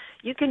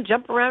 you can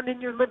jump around in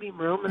your living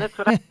room, and that's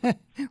what I...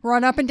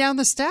 Run up and down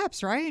the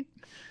steps, right?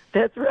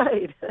 That's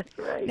right. That's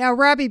right. Now,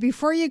 Robbie,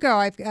 before you go,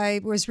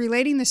 I was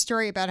relating the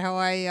story about how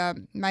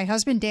my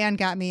husband Dan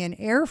got me an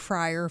air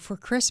fryer for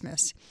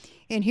Christmas.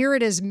 And here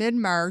it is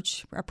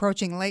mid-March,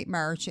 approaching late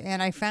March,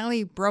 and I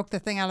finally broke the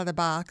thing out of the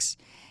box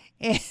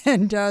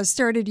and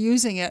started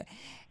using it.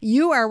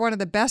 You are one of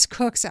the best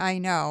cooks I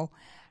know.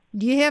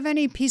 Do you have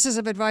any pieces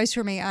of advice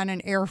for me on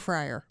an air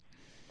fryer?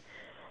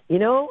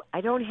 I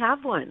don't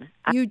have one.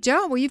 You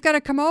don't? Well, you've got to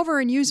come over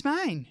and use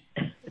mine.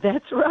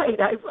 That's right.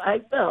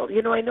 I will.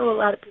 I know a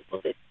lot of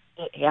people that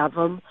have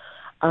them.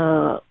 I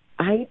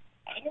don't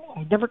know.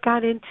 I never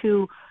got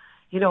into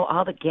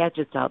all the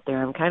gadgets out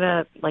there. I'm kind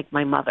of like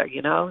my mother,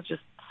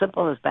 just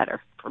simple is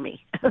better for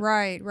me.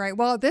 Right.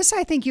 Well, this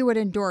I think you would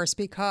endorse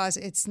because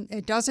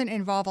it doesn't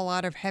involve a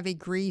lot of heavy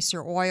grease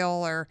or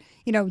oil or,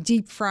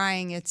 deep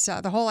frying. It's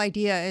the whole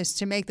idea is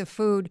to make the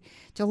food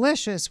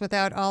delicious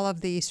without all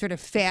of the sort of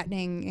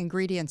fattening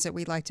ingredients that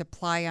we like to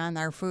apply on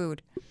our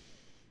food.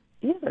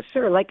 Yeah,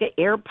 sure, like an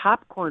air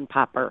popcorn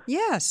popper.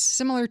 Yes,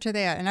 similar to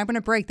that. And I'm going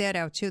to break that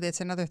out, too. That's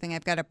another thing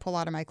I've got to pull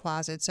out of my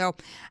closet. So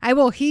I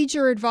will heed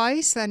your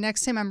advice.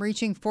 Next time I'm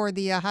reaching for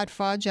the hot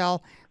fudge,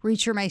 I'll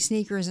reach for my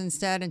sneakers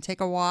instead and take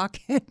a walk.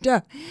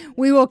 And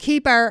we will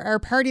keep our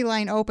party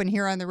line open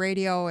here on the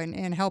radio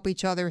and help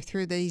each other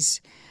through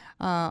these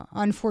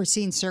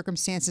unforeseen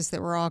circumstances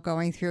that we're all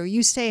going through.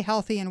 You stay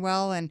healthy and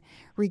well, and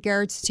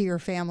regards to your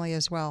family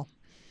as well.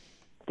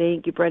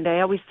 Thank you, Brenda.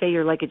 I always say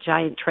you're like a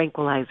giant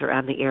tranquilizer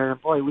on the air.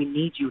 Boy, we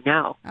need you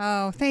now.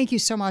 Oh, thank you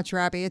so much,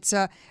 Robbie. It's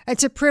a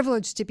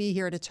privilege to be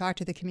here to talk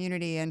to the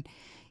community and,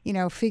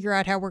 figure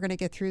out how we're going to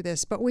get through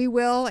this. But we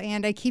will,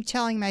 and I keep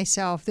telling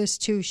myself, this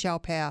too shall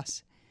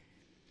pass.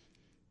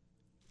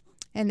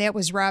 And that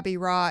was Robbie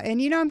Raw.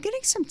 And, I'm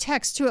getting some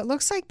text, too. It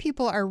looks like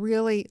people are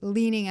really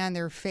leaning on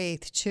their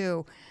faith,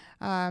 too.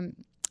 I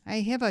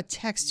have a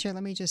text here.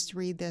 Let me just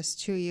read this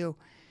to you.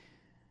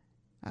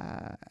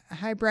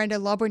 Hi, Brenda.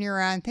 Love when you're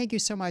on. Thank you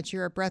so much.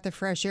 You're a breath of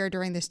fresh air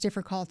during this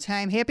difficult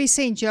time. Happy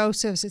St.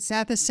 Joseph's. It's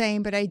not the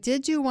same, but I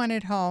did do one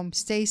at home.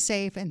 Stay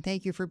safe, and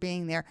thank you for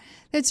being there.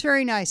 That's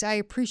very nice. I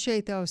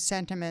appreciate those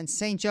sentiments.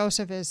 St.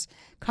 Joseph is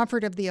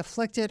comfort of the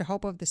afflicted,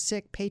 hope of the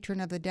sick,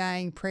 patron of the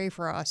dying. Pray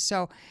for us.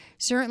 So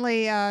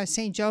certainly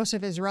St.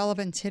 Joseph is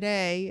relevant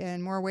today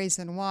in more ways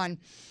than one.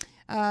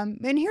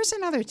 And here's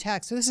another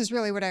text. So this is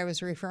really what I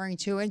was referring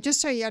to. And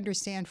just so you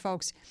understand,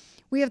 folks,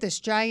 we have this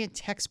giant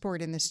text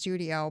board in the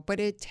studio, but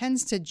it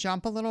tends to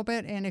jump a little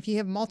bit. And if you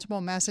have multiple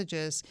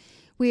messages,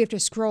 we have to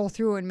scroll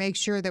through and make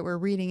sure that we're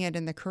reading it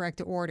in the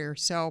correct order.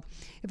 So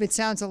if it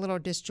sounds a little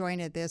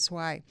disjointed, that's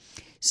why.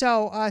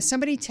 So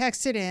somebody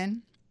texted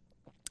in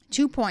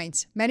 2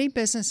 points. Many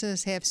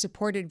businesses have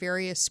supported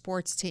various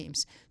sports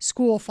teams,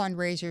 school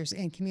fundraisers,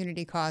 and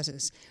community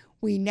causes.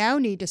 We now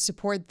need to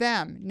support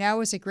them.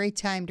 Now is a great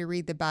time to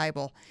read the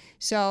Bible.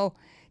 So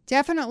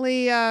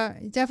definitely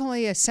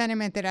a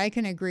sentiment that I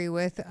can agree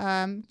with.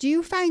 Do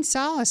you find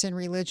solace in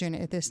religion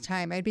at this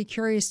time? I'd be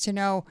curious to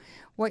know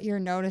what you're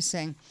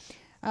noticing.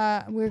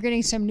 We're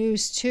getting some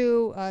news,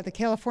 too. The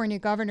California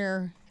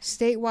governor,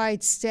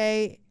 statewide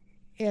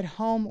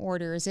stay-at-home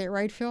order. Is that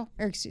right, Phil?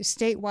 Or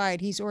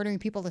statewide, he's ordering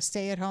people to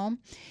stay at home.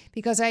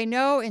 Because I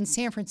know in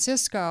San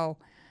Francisco,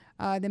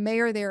 the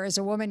mayor there is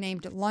a woman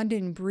named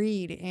London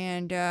Breed,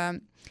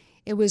 and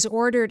it was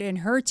ordered in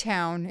her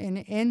town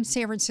in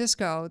San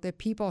Francisco that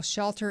people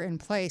shelter in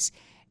place.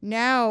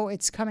 Now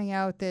it's coming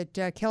out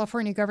that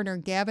California Governor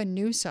Gavin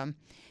Newsom,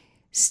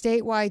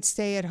 statewide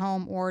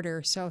stay-at-home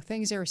order. So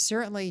things are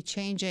certainly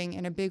changing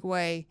in a big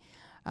way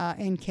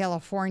in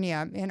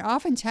California. And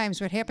oftentimes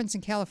what happens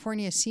in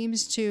California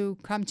seems to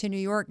come to New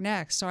York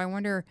next. So I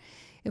wonder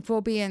if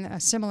we'll be in a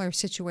similar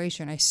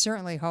situation. I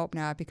certainly hope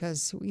not,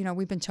 because,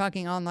 we've been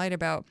talking all night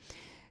about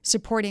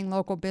supporting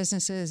local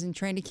businesses and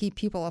trying to keep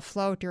people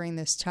afloat during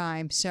this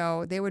time.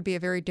 So they would be a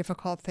very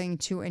difficult thing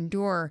to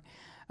endure,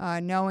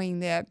 knowing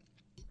that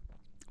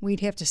we'd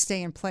have to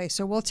stay in place.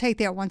 So we'll take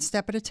that one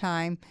step at a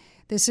time.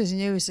 This is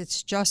news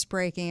that's just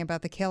breaking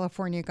about the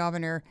California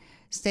governor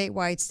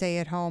statewide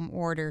stay-at-home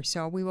order.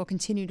 So we will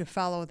continue to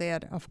follow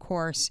that, of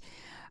course.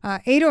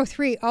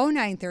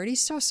 803-0930,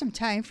 still some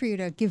time for you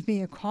to give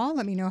me a call.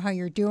 Let me know how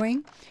you're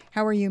doing.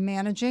 How are you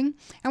managing?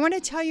 I want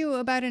to tell you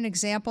about an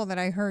example that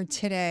I heard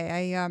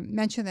today. I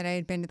mentioned that I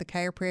had been to the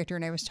chiropractor,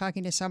 and I was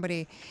talking to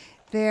somebody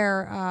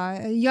there,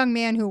 a young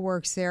man who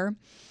works there.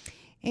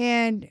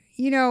 And,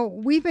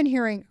 we've been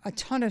hearing a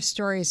ton of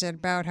stories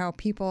about how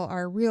people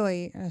are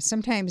really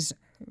sometimes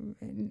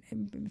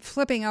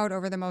flipping out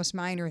over the most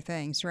minor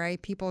things,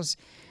 right? People's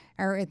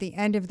are at the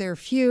end of their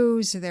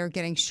fuse. They're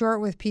getting short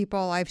with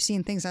people. I've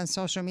seen things on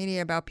social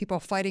media about people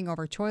fighting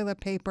over toilet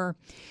paper.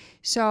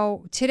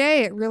 So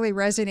today it really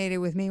resonated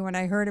with me when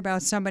I heard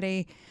about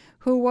somebody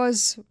who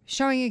was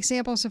showing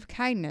examples of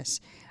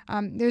kindness.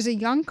 There's a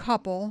young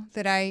couple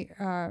that I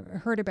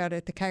heard about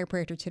at the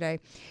chiropractor today.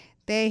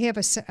 They have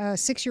a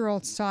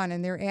 6-year-old son,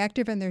 and they're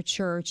active in their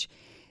church.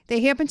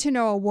 They happen to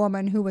know a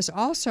woman who was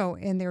also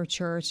in their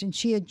church, and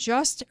she had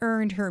just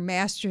earned her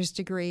master's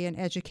degree in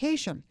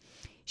education.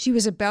 She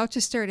was about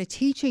to start a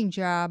teaching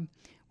job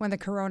when the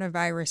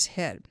coronavirus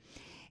hit.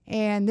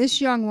 And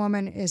this young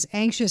woman is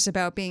anxious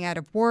about being out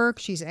of work.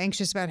 She's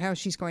anxious about how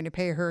she's going to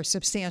pay her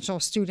substantial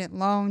student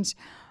loans,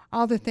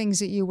 all the things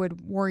that you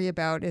would worry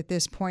about at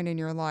this point in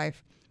your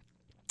life.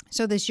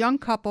 So this young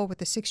couple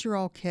with a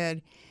 6-year-old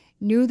kid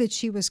knew that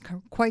she was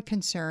quite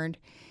concerned,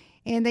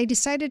 and they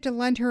decided to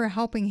lend her a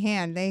helping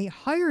hand. They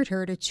hired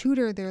her to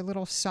tutor their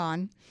little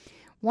son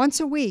once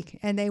a week,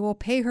 and they will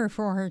pay her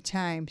for her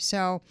time.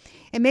 So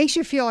it makes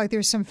you feel like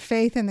there's some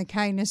faith in the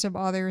kindness of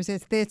others.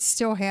 It's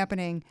still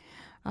happening.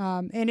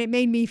 And it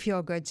made me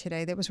feel good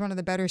today. That was one of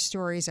the better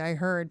stories I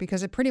heard,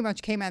 because it pretty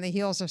much came on the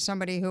heels of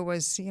somebody who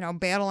was,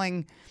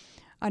 battling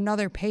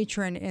another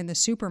patron in the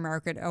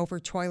supermarket over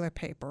toilet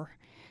paper.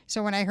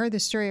 So when I heard the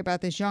story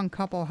about this young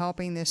couple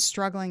helping this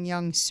struggling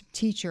young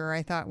teacher,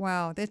 I thought,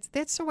 wow,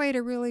 that's the way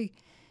to really,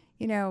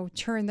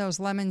 turn those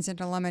lemons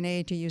into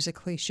lemonade, to use a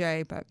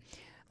cliche. But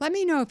let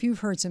me know if you've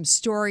heard some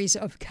stories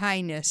of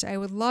kindness. I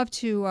would love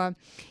to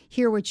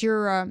hear what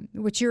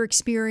you're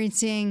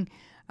experiencing,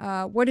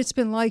 what it's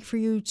been like for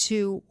you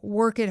to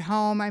work at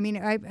home. I mean,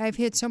 I've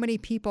had so many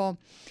people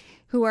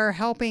who are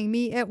helping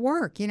me at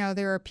work.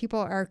 There are people,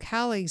 our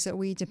colleagues that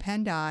we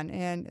depend on,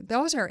 and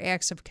those are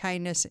acts of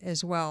kindness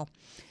as well.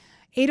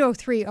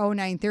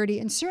 803-0930.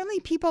 And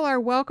certainly people are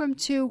welcome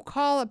to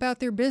call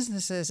about their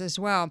businesses as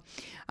well.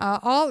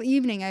 All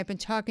evening I've been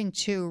talking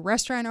to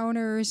restaurant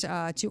owners,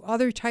 to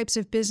other types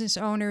of business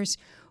owners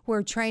who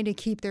are trying to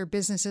keep their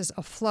businesses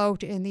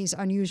afloat in these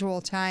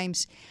unusual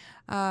times.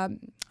 A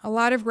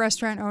lot of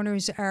restaurant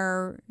owners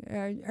are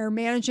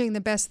managing the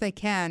best they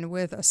can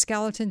with a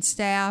skeleton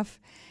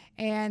staff,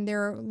 and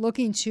they're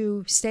looking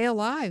to stay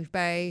alive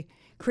by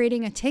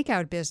creating a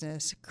takeout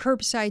business,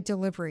 curbside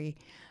delivery,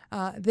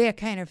 that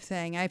kind of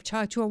thing. I've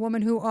talked to a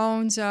woman who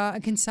owns a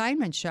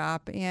consignment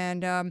shop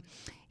and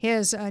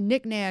has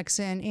knickknacks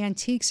and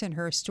antiques in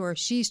her store.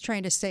 She's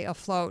trying to stay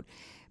afloat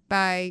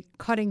by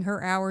cutting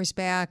her hours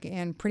back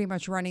and pretty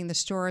much running the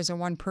store as a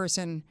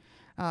one-person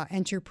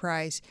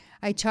enterprise.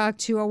 I talked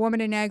to a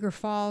woman in Niagara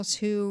Falls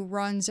who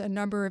runs a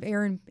number of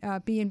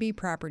Airbnb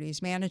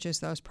properties, manages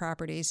those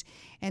properties,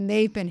 and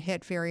they've been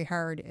hit very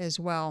hard as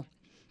well.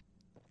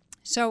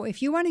 So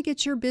if you want to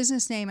get your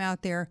business name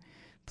out there,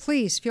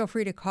 please feel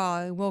free to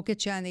call. We'll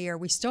get you on the air.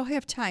 We still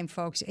have time,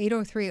 folks.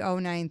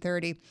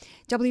 803-0930.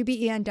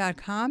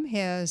 WBEN.com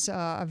has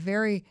a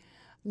very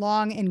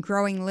long and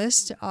growing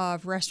list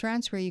of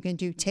restaurants where you can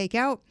do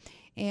takeout,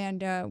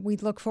 and we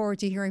look forward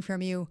to hearing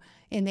from you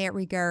in that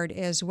regard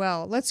as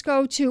well. Let's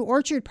go to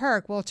Orchard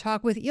Park. We'll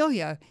talk with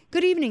Ilya.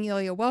 Good evening,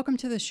 Ilya. Welcome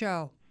to the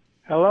show.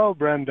 Hello,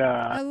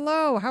 Brenda.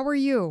 Hello. How are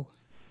you?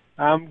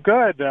 I'm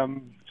good.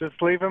 I'm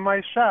just leaving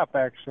my shop,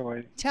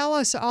 actually. Tell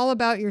us all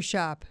about your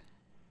shop.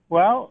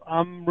 Well,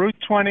 Route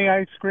 20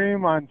 Ice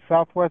Cream on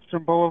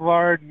Southwestern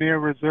Boulevard near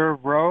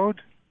Reserve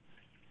Road.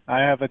 I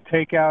have a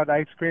takeout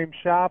ice cream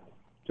shop,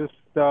 just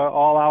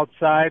all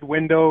outside,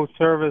 window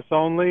service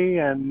only,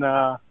 and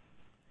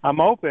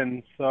I'm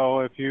open. So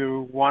if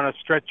you want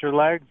to stretch your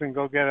legs and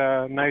go get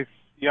a nice,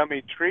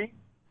 yummy treat,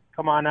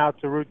 come on out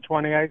to Route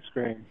 20 Ice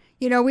Cream.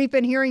 We've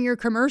been hearing your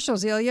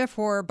commercials, Ilya,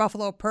 for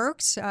Buffalo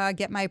Perks,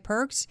 Get My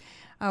Perks,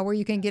 where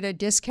you can get a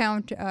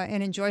discount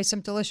and enjoy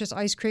some delicious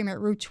ice cream at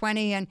Route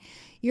 20. And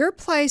your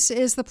place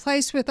is the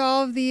place with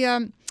all of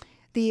the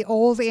the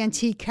old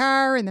antique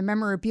car and the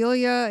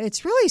memorabilia.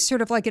 It's really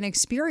sort of like an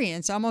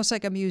experience, almost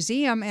like a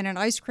museum and an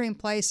ice cream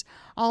place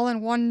all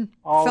in one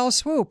fell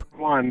swoop.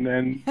 And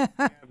we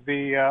have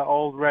the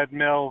old Red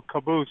Mill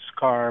caboose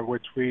car,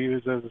 which we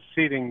use as a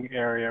seating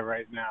area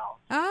right now.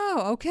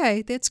 Oh,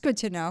 okay. That's good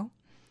to know.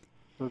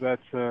 So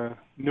that's a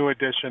new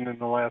addition in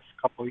the last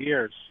couple of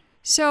years.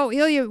 So,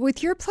 Ilya,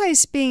 with your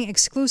place being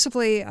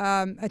exclusively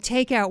a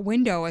takeout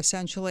window,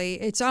 essentially,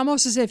 it's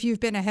almost as if you've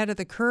been ahead of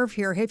the curve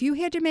here. Have you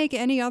had to make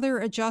any other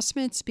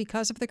adjustments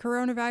because of the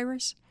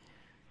coronavirus?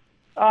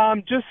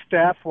 Just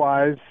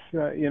staff-wise,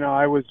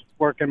 I was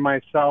working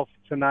myself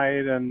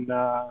tonight and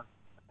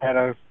had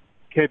a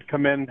kid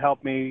come in and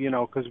help me,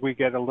 because we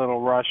get a little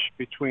rush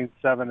between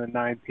 7 and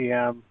 9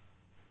 p.m.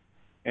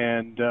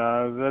 And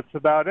that's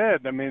about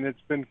it. I mean,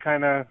 it's been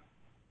kind of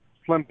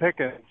slim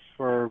pickings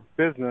for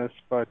business,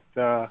 but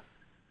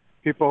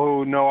people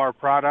who know our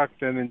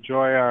product and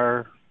enjoy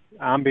our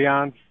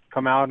ambiance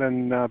come out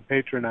and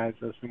patronize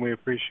us, and we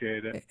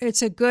appreciate it.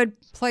 It's a good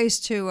place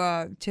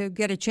to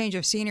get a change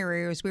of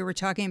scenery, as we were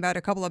talking about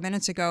a couple of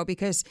minutes ago,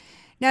 because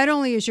not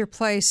only is your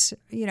place,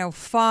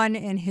 fun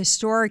and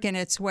historic in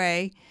its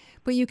way,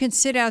 but you can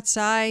sit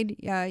outside.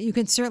 You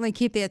can certainly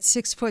keep that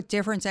 6 foot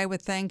difference, I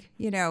would think,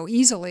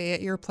 easily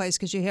at your place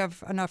because you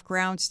have enough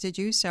grounds to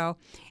do so,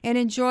 and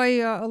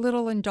enjoy a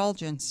little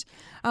indulgence.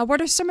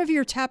 What are some of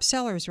your top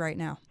sellers right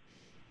now?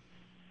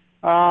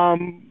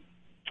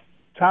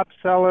 Top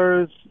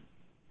sellers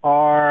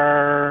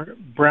are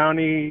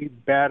brownie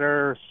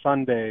batter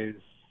sundaes.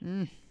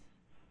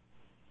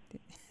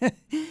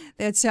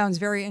 That sounds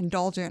very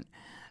indulgent.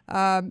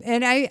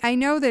 And I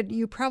know that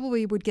you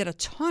probably would get a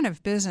ton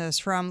of business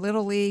from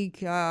Little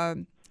League,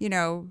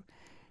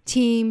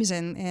 teams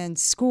and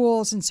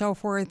schools and so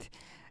forth.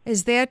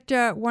 Is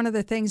that one of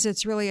the things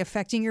that's really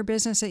affecting your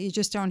business, that you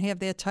just don't have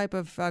that type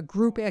of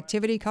group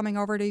activity coming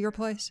over to your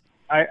place?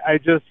 I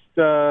just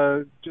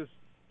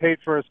paid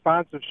for a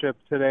sponsorship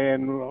today,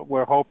 and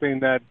we're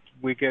hoping that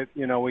we get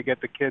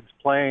the kids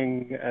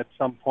playing at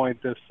some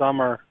point this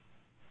summer.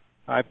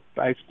 I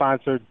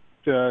sponsored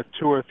 2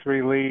 or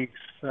 3 leagues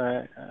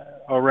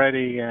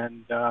already,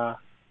 and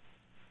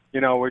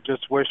we're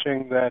just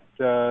wishing that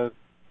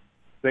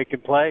they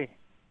can play.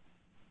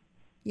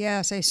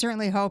 Yes, I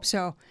certainly hope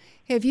so.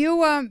 Have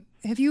you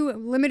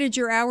limited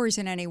your hours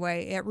in any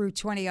way at Route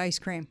 20 Ice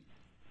Cream?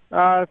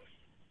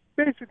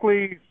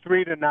 Basically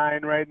 3 to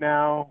 9 right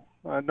now.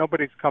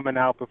 Nobody's coming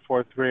out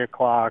before 3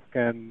 o'clock,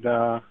 and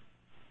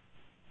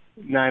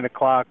 9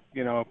 o'clock,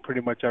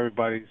 pretty much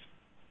everybody's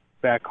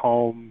back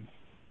home,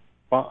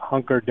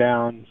 hunkered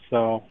down.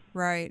 So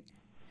right.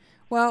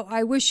 Well,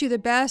 I wish you the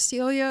best,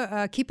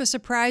 Ilya. Keep us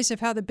apprised of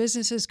how the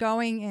business is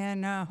going,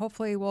 and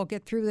hopefully we'll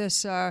get through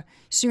this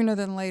sooner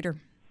than later.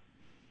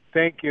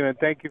 Thank you, and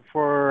thank you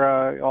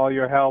for all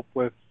your help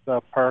with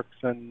perks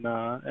and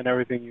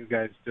everything you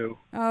guys do.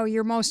 Oh,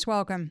 you're most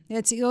welcome.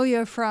 It's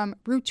Ilya from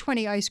Route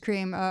 20 Ice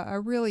Cream, a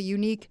really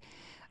unique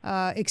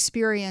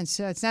experience.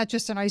 It's not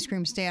just an ice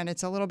cream stand.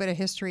 It's a little bit of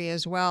history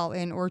as well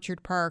in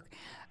Orchard Park.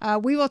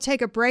 We will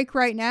take a break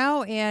right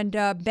now, and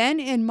Ben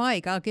and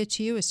Mike, I'll get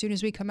to you as soon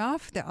as we come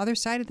off the other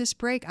side of this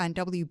break on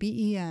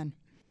WBEN.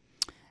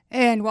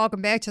 And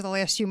welcome back to the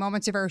last few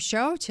moments of our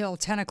show till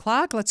 10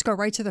 o'clock. Let's go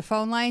right to the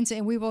phone lines,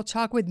 and we will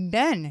talk with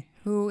Ben,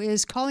 who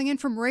is calling in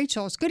from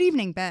Rachel's. Good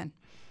evening, Ben.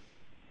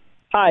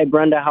 Hi,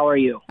 Brenda. How are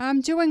you?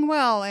 I'm doing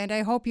well, and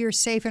I hope you're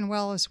safe and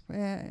well as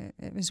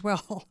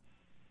well.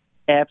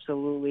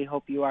 Absolutely.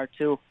 Hope you are,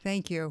 too.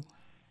 Thank you.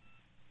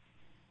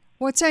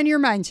 What's on your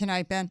mind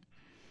tonight, Ben?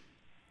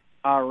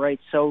 All right.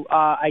 So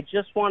I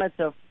just wanted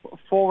to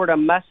forward a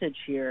message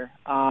here.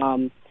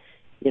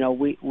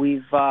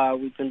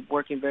 We've been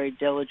working very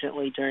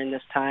diligently during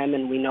this time,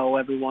 and we know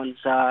everyone's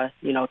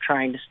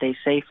trying to stay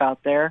safe out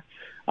there.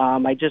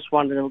 I just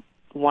wanted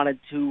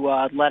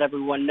to let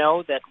everyone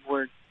know that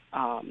we're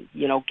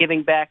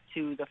giving back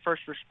to the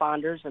first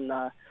responders and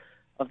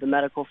of the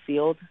medical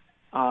field,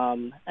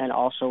 and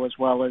also as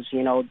well as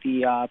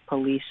the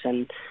police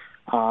and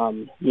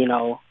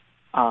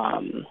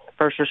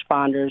first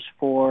responders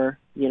for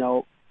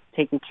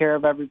taking care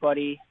of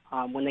everybody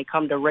when they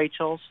come to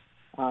Rachel's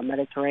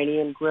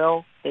Mediterranean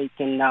Grill. They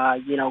can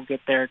get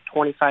their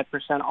 25%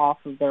 off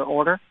of their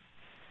order,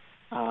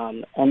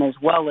 and as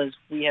well as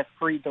we have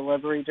free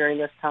delivery during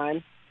this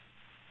time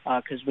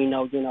because we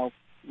know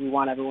we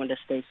want everyone to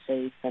stay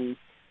safe and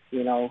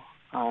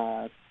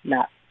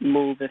not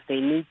move if they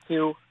need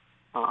to.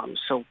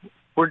 So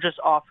we're just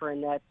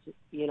offering that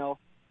to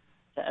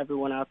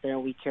everyone out there.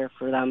 We care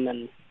for them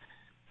and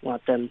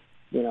want them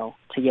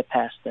to get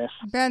past this.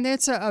 Ben,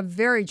 that's a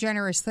very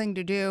generous thing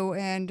to do.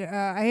 And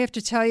I have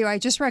to tell you, I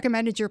just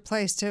recommended your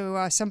place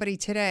to somebody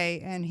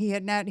today, and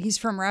he's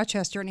from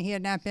Rochester, and he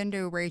had not been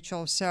to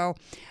Rachel. So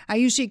I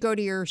usually go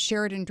to your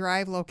Sheridan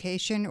Drive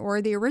location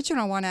or the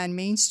original one on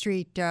Main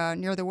Street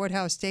near the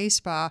Woodhouse Day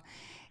Spa.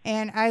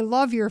 And I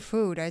love your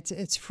food.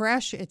 It's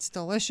fresh, it's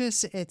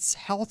delicious, it's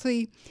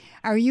healthy.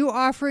 Are you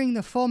offering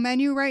the full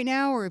menu right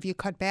now, or have you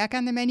cut back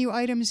on the menu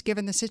items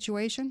given the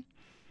situation?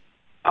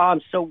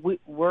 So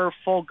we're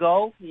full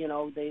go. You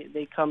know,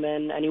 they come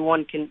in.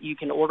 You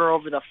can order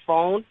over the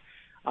phone.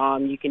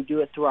 You can do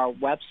it through our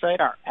website,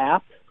 our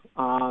app.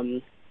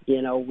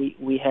 You know, we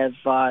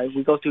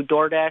go through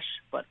DoorDash,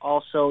 but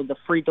also the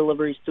free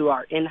deliveries through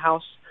our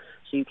in-house.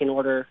 So you can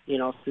order, you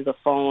know, through the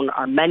phone.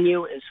 Our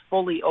menu is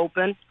fully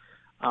open.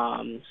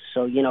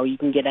 So, you know, you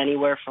can get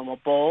anywhere from a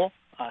bowl,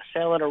 a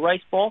salad or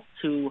rice bowl,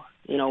 to,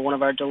 you know, one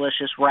of our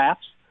delicious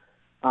wraps.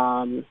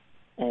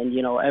 And,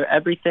 you know,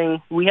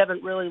 everything, we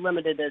haven't really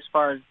limited as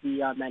far as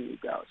the menu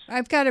goes.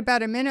 I've got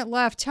about a minute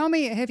left. Tell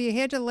me, have you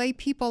had to lay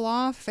people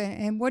off?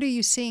 And what are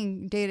you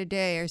seeing day to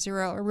day? Is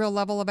there a real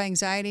level of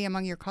anxiety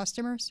among your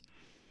customers?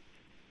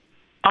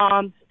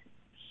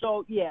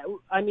 So, yeah,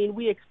 I mean,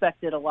 we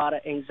expected a lot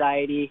of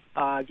anxiety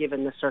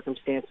given the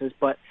circumstances.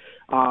 But,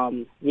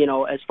 you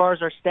know, as far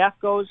as our staff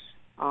goes,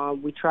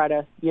 we try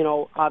to, you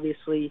know,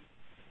 obviously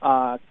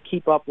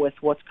keep up with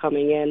what's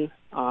coming in.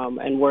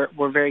 And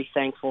we're very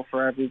thankful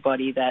for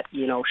everybody that,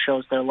 you know,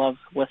 shows their love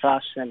with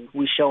us, and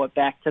we show it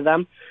back to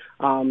them.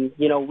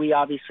 You know, we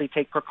obviously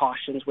take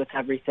precautions with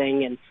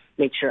everything and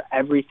make sure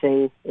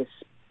everything is,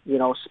 you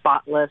know,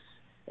 spotless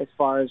as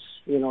far as,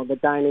 you know, the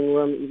dining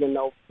room, even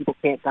though people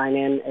can't dine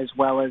in, as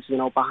well as, you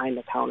know, behind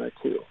the counter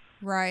too.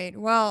 Right.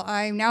 Well,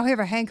 I now have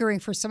a hankering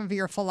for some of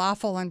your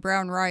falafel and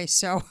brown rice.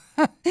 So,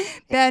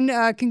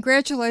 Ben,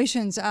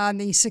 congratulations on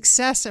the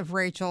success of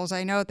Rachel's.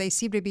 I know they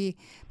seem to be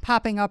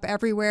popping up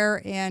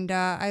everywhere, and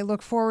I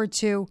look forward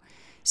to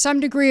some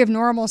degree of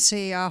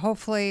normalcy,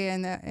 hopefully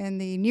in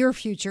the near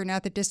future,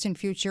 not the distant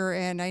future.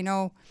 And I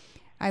know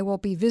I will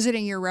be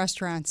visiting your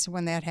restaurants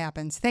when that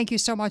happens. Thank you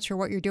so much for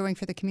what you're doing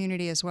for the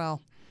community as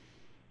well.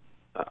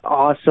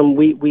 Awesome.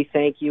 We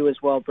thank you as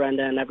well,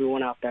 Brenda, and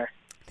everyone out there.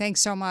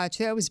 Thanks so much.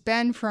 That was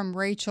Ben from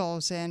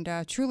Rachel's, and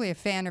truly a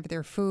fan of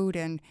their food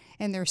and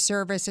their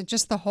service, and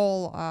just the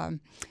whole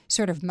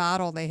sort of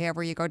model they have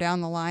where you go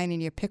down the line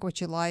and you pick what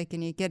you like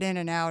and you get in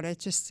and out.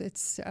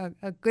 It's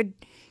a good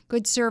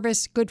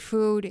service, good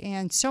food,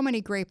 and so many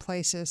great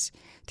places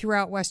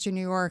throughout Western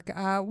New York.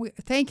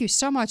 Thank you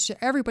so much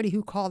to everybody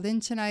who called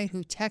in tonight,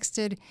 who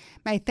texted.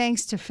 My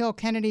thanks to Phil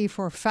Kennedy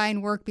for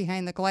fine work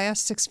behind the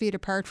glass, 6 feet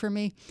apart from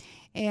me.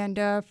 And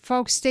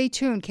folks, stay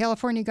tuned.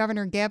 California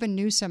Governor Gavin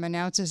Newsom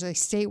announces a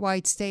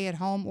statewide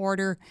stay-at-home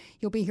order.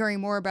 You'll be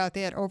hearing more about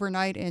that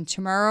overnight and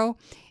tomorrow.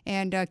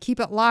 And keep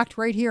it locked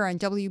right here on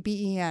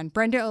WBEN.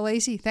 Brenda,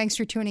 Alesii, thanks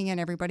for tuning in,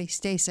 everybody.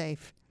 Stay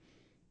safe.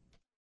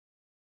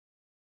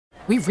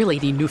 We really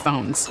need new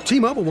phones.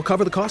 T-Mobile will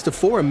cover the cost of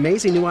 4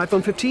 amazing new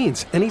iPhone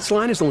 15s, and each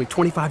line is only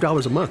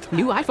 $25 a month.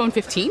 New iPhone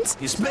 15s?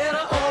 It's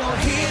better over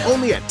here.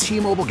 Only at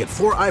T-Mobile, get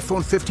 4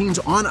 iPhone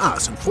 15s on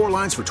us and 4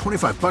 lines for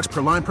 $25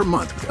 per line per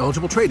month with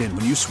eligible trade-in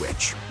when you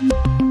switch.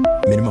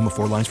 Minimum of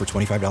 4 lines for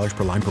 $25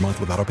 per line per month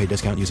with autopay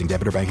discount using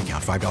debit or bank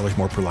account. $5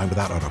 more per line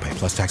without autopay,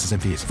 plus taxes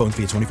and fees. Phone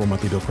fee at 24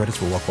 monthly bill credits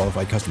for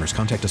well-qualified customers.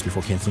 Contact us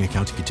before canceling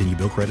account to continue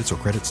bill credits or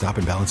credit stop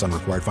and balance on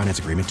required finance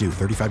agreement due.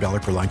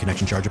 $35 per line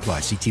connection charge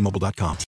applies. See T-Mobile.com.